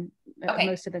 Florida time. Okay.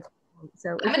 Most of the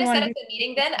so I'm gonna set up a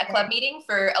meeting then, a club meeting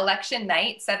for election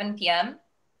night, 7 p.m.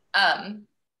 And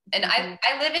I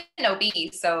live in OB,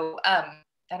 so I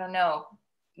don't know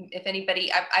if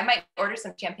anybody, I might order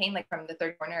some champagne like from the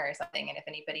third corner or something, and if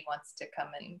anybody wants to come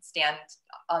and stand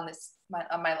on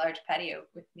my large patio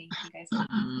with me, you guys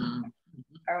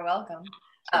are welcome.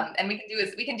 And we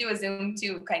can do a Zoom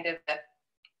too, kind of. It's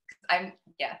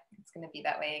gonna be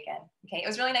that way again. Okay, it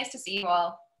was really nice to see you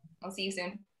all. I'll see you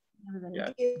soon.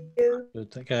 Yeah.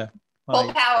 Good, take care.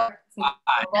 Full power. We're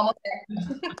almost there.